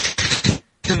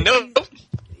 No.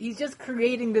 He's just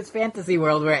creating this fantasy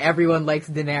world where everyone likes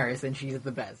Daenerys, and she's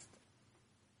the best.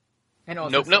 And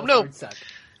also, sellswords suck.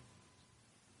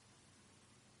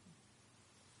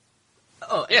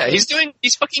 Oh, yeah,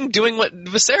 he's fucking doing what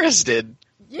Viserys did.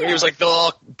 Yeah. He was like,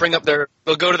 they'll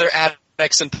go to their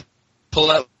attics and pull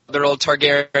out their old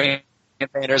Targaryen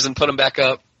banners and put them back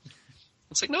up.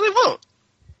 It's like, no, they won't.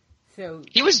 So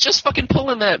he was just fucking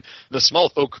pulling that. The small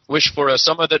folk wish for a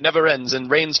summer that never ends and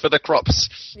rains for the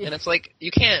crops. Yeah. And it's like,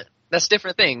 you can't. That's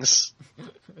different things.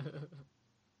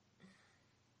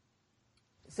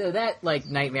 So that, like,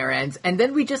 nightmare ends, and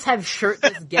then we just have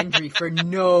shirtless Gendry for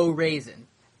no reason.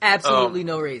 Absolutely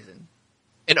no reason.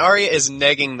 And Arya is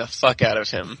negging the fuck out of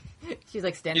him. She's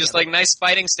like standing He's just up. like, nice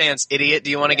fighting stance, idiot.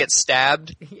 Do you want to get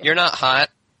stabbed? Yeah. You're not hot.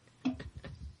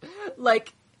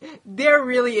 Like, there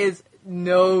really is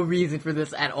no reason for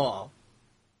this at all.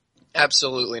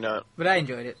 Absolutely not. But I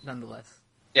enjoyed it, nonetheless.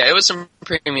 Yeah, it was some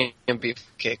premium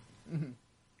beefcake. Mm-hmm.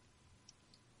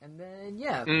 And then,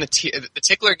 yeah. And the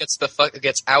tickler gets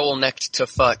gets owl-necked to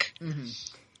fuck.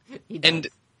 Mm-hmm. And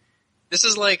this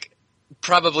is like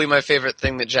probably my favorite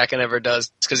thing that Jaqen ever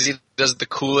does, because he does the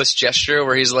coolest gesture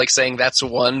where he's like saying that's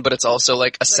one, but it's also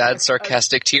like a sad,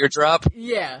 sarcastic teardrop.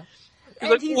 Yeah.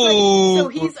 And like, he's like, so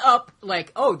he's up,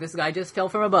 like, oh, this guy just fell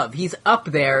from above. He's up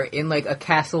there in, like, a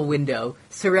castle window,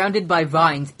 surrounded by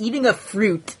vines, eating a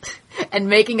fruit, and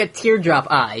making a teardrop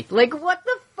eye. Like, what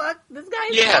the fuck? This guy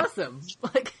is awesome.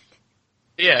 Like,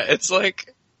 yeah, it's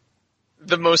like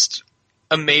the most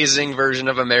amazing version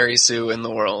of a Mary Sue in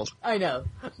the world. I know.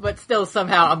 But still,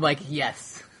 somehow, I'm like,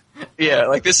 yes. Yeah,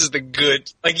 like, this is the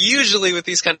good... Like, usually with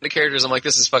these kind of characters, I'm like,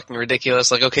 this is fucking ridiculous.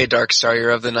 Like, okay, Darkstar,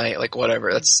 you're of the night. Like,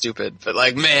 whatever, that's stupid. But,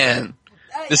 like, man,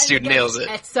 this dude nails it.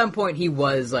 At some point, he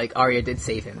was, like, Arya did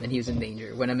save him, and he was in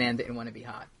danger when a man didn't want to be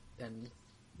hot. And,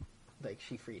 like,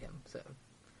 she freed him, so...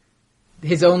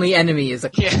 His only enemy is a...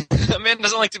 Yeah, a man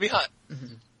doesn't like to be hot.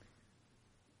 Mm-hmm.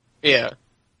 Yeah.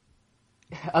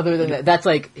 Other than that, that's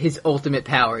like his ultimate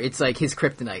power. It's like his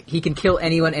kryptonite. He can kill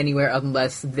anyone anywhere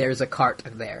unless there's a cart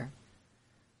there.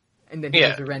 And then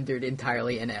he's rendered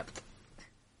entirely inept.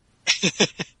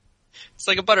 It's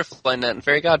like a butterfly net in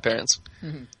Fairy Godparents.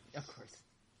 Mm-hmm. Of course.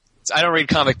 I don't read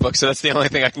comic books, so that's the only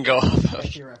thing I can go off of.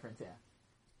 That's your reference, yeah.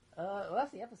 Well,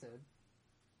 that's the episode.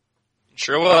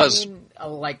 Sure was. I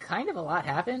mean, like, kind of a lot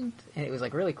happened, and it was,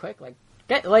 like, really quick. Like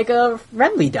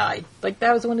Renly died. Like,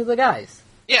 that was one of the guys.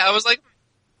 Yeah, I was like,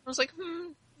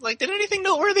 like, did anything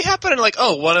noteworthy happen? And like,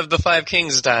 oh, one of the 5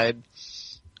 kings died.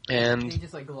 And he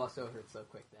just, like, glossed over it so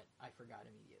quick that I forgot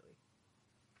immediately.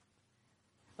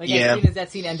 Like, yeah. as soon as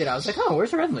that scene ended, I was like, oh,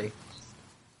 where's Renly?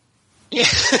 Yeah.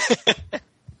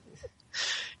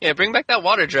 Yeah, bring back that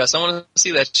water dress. I want to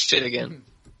see that shit again.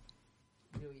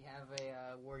 Do we have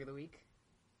a Warg of the Week?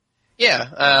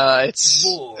 Yeah, it's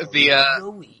Warg the of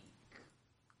the Week.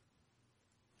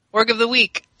 Warg of the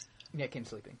Week. Yeah, Kim's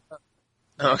sleeping.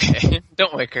 Okay,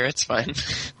 don't wake her. It's fine.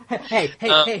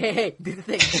 Hey! Do the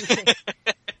thing.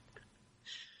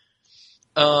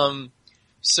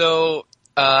 So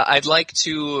I'd like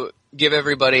to give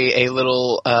everybody a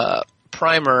little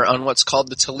primer on what's called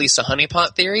the Talisa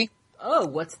honeypot theory. Oh,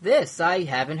 what's this? I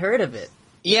haven't heard of it.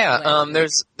 Yeah,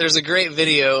 there's a great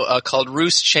video called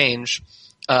Roose Change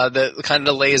that kind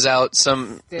of lays out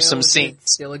some scenes.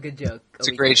 Still a good joke. It's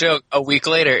a great joke. A week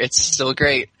later, it's still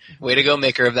great. Way to go,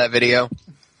 maker of that video.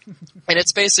 And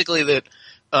it's basically that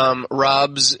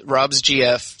Rob's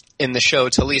GF in the show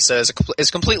Talisa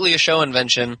is completely a show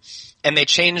invention, and they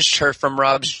changed her from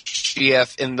Rob's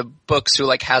GF in the books, who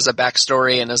like has a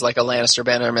backstory and is like a Lannister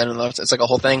bannerman, and it's like a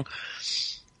whole thing.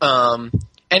 And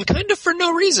kind of for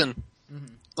no reason. Mm-hmm.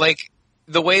 Like,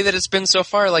 the way that it's been so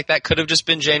far, like, that could have just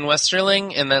been Jane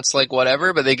Westerling, and that's, like,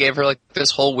 whatever, but they gave her, like,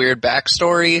 this whole weird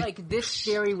backstory. Like, this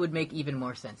theory would make even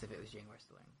more sense if it was Jane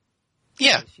Westerling.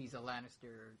 Yeah. Because she's a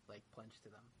Lannister, like, pledge to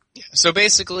them. Yeah. So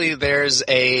basically, there's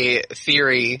a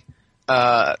theory,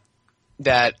 that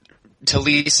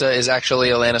Talisa is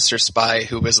actually a Lannister spy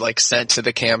who was, like, sent to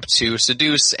the camp to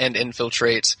seduce and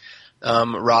infiltrate,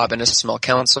 Robb and his small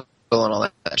council and all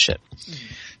that shit.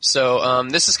 Mm-hmm. So,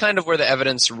 this is kind of where the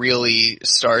evidence really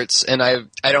starts, and I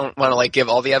don't want to, like, give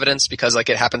all the evidence because, like,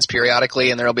 it happens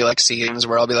periodically, and there'll be, like, scenes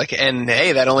where I'll be like, and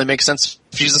hey, that only makes sense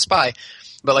if she's a spy.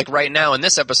 But like right now in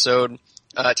this episode,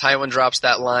 Tywin drops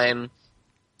that line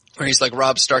where he's like,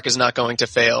 Robb Stark is not going to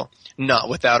fail, not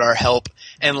without our help.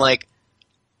 And like,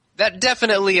 that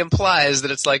definitely implies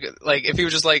that it's like if he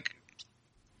was just like,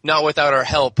 not without our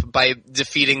help by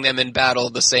defeating them in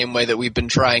battle the same way that we've been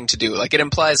trying to do. Like, it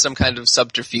implies some kind of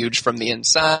subterfuge from the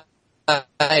inside.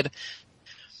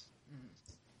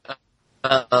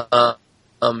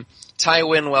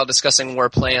 Tywin, while discussing war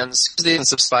plans, the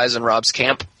instance of spies in Robb's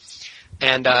camp.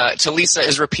 And Talisa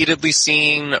is repeatedly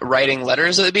seen writing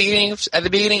letters at the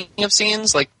beginning of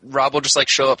scenes. Like, Robb will just like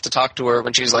show up to talk to her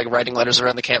when she's like writing letters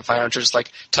around the campfire, and she'll just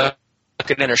like tuck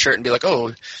it in her shirt and be like,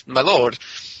 "Oh, my lord."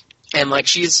 And like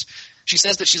she says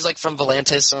that she's like from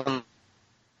Volantis, and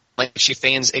like she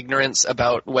feigns ignorance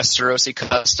about Westerosi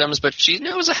customs, but she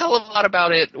knows a hell of a lot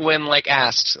about it when like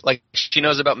asked. Like, she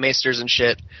knows about maesters and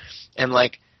shit. And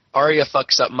like, Arya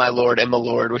fucks up my lord and my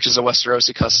lord, which is a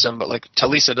Westerosi custom, but like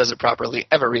Talisa does it properly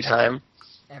every time.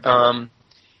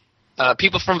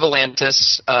 People from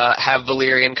Volantis have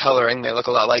Valyrian coloring. They look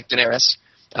a lot like Daenerys.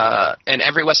 And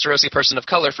every Westerosi person of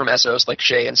color from Essos, like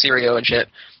Shay and Syrio and shit,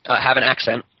 have an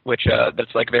accent, which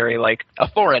that's like very like a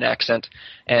foreign accent,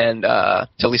 and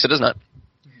Talisa does not.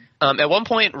 At one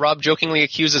point, Robb jokingly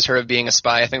accuses her of being a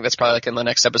spy. I think that's probably like in the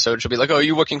next episode. She'll be like, "Oh, are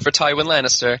you working for Tywin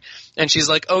Lannister?" And she's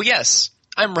like, "Oh yes,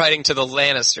 I'm writing to the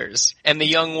Lannisters, and the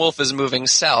young wolf is moving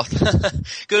south."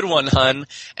 Good one, hun.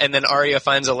 And then Arya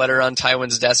finds a letter on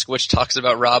Tywin's desk which talks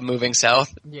about Robb moving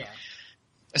south. Yeah.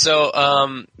 So,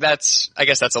 I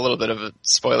guess that's a little bit of a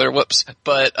spoiler, whoops.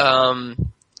 But,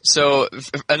 so,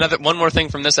 one more thing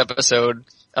from this episode,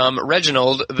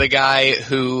 Reginald, the guy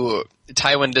who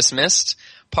Tywin dismissed,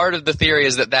 part of the theory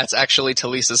is that that's actually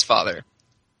Talisa's father.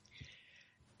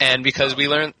 And because we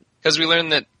learned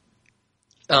that,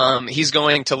 he's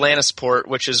going to Lannisport,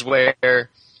 which is where,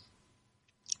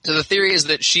 so the theory is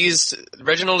that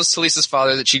Reginald is Talisa's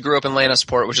father, that she grew up in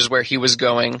Lannisport, which is where he was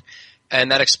going.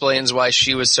 And that explains why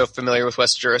she was so familiar with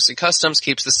Westerosi customs,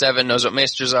 keeps the Seven, knows what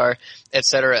maesters are,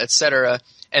 etc., etc.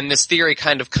 And this theory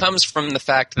kind of comes from the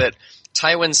fact that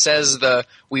Tywin says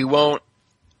we won't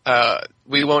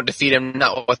defeat him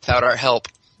not without our help,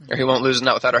 or he won't lose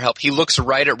not without our help. He looks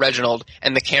right at Reginald,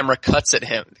 and the camera cuts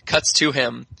to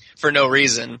him for no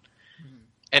reason.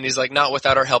 And he's like, "Not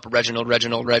without our help, Reginald,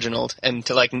 Reginald, Reginald." And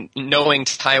to like knowing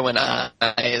Tywin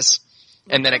eyes,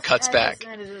 and then it cuts back.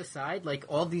 As an aside, like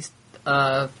all these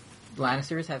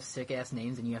Lannisters have sick ass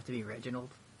names, and you have to be Reginald.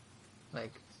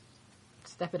 Like,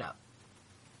 step it up.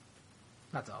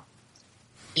 That's all.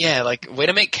 Yeah, like way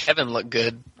to make Kevin look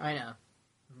good. I know.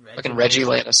 Fucking Reggie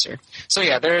Lannister. So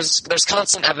yeah, there's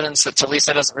constant evidence that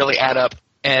Talisa doesn't really add up,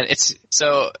 and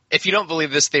so if you don't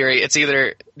believe this theory, it's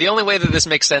either the only way that this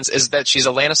makes sense is that she's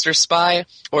a Lannister spy,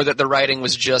 or that the writing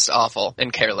was just awful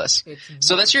and careless.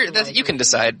 So you can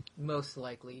decide. Most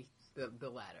likely the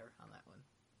latter.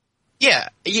 Yeah,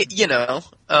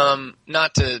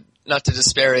 not to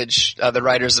disparage the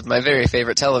writers of my very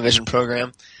favorite television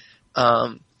program,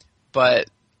 but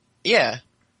yeah,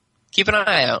 keep an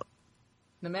eye out.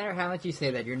 No matter how much you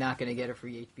say that, you're not going to get a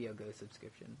free HBO Go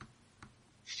subscription.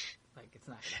 Like, it's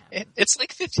not going to happen. It's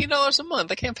like $15 a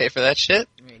month. I can't pay for that shit.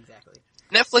 Exactly.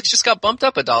 Netflix just got bumped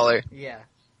up $1. Yeah.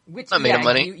 I'm making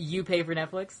money. You pay for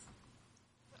Netflix?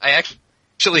 I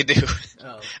actually do.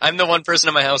 Oh. I'm the one person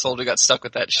in my household who got stuck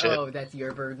with that shit. Oh, that's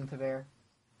your burden to bear?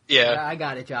 Yeah. I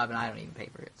got a job and I don't even pay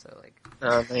for it, so like...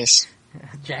 Oh, nice.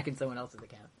 Jacking someone else's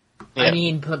account. Yeah. I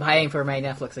mean, paying for my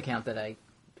Netflix account that I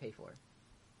pay for.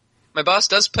 My boss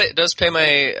does pay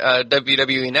my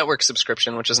WWE Network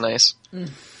subscription, which is nice.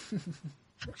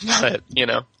 But, you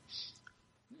know.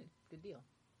 Good deal.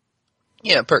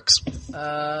 Yeah, perks.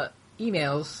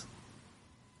 Emails.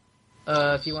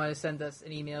 If you want to send us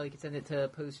an email, you can send it to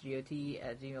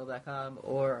postgot@gmail.com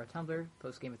or our Tumblr,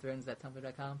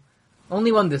 postgameofthrones@tumblr.com.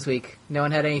 Only one this week. No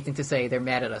one had anything to say. They're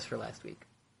mad at us for last week.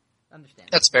 Understand.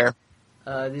 That's fair.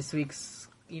 This week's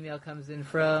email comes in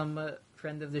from a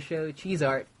friend of the show, Cheese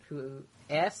Art, who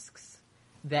asks,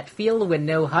 "That feel when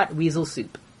no hot weasel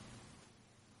soup?"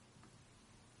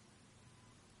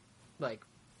 Like,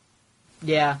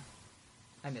 yeah,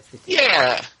 I missed it too.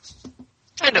 Yeah,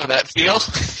 I know that feel.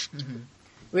 Mm-hmm.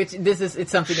 Which,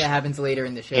 it's something that happens later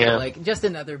in the show. Yeah. Like, just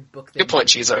another book that Good point,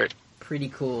 Cheese Art. Pretty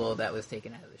cool that was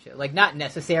taken out of the show. Like, not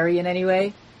necessary in any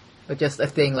way, but just a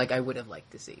thing, like, I would have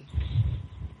liked to see.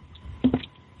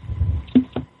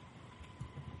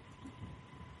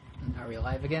 Are we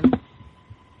live again?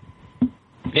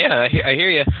 Yeah, I hear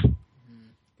you.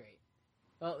 Great.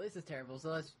 Well, this is terrible, so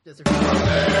let's just...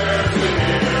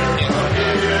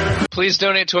 Please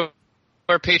donate to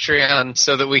our Patreon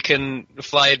so that we can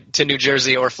fly to New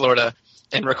Jersey or Florida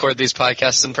And record these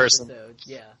podcasts in person.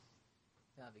 Yeah,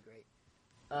 that'd be great.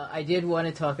 I did want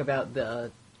to talk about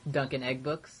the Duncan Egg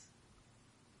books,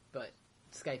 but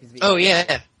Skype is being... Oh,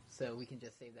 yeah. So we can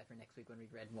just save that for next week when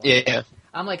we've read more. Yeah.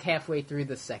 I'm like halfway through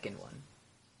the second one.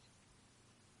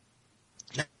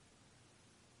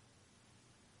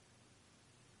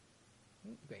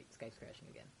 Great, Skype's crashing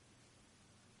again.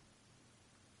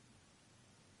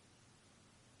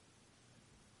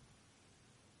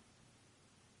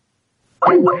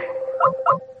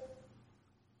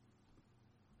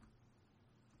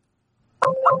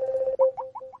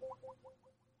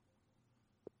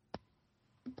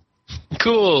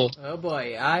 Cool. Oh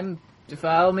boy,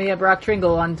 follow me at Brock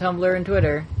Tringle on Tumblr and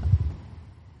Twitter.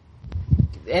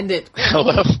 End it.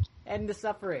 Hello. End the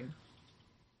suffering.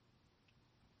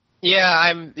 Yeah,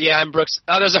 I'm Brooks.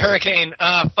 Oh, there's a hurricane.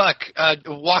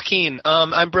 Joaquin.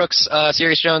 I'm Brooks.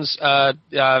 Sirius Jones.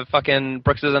 Fucking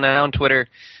Brooks is on Twitter.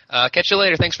 Catch you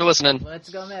later. Thanks for listening. Let's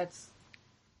go Mets.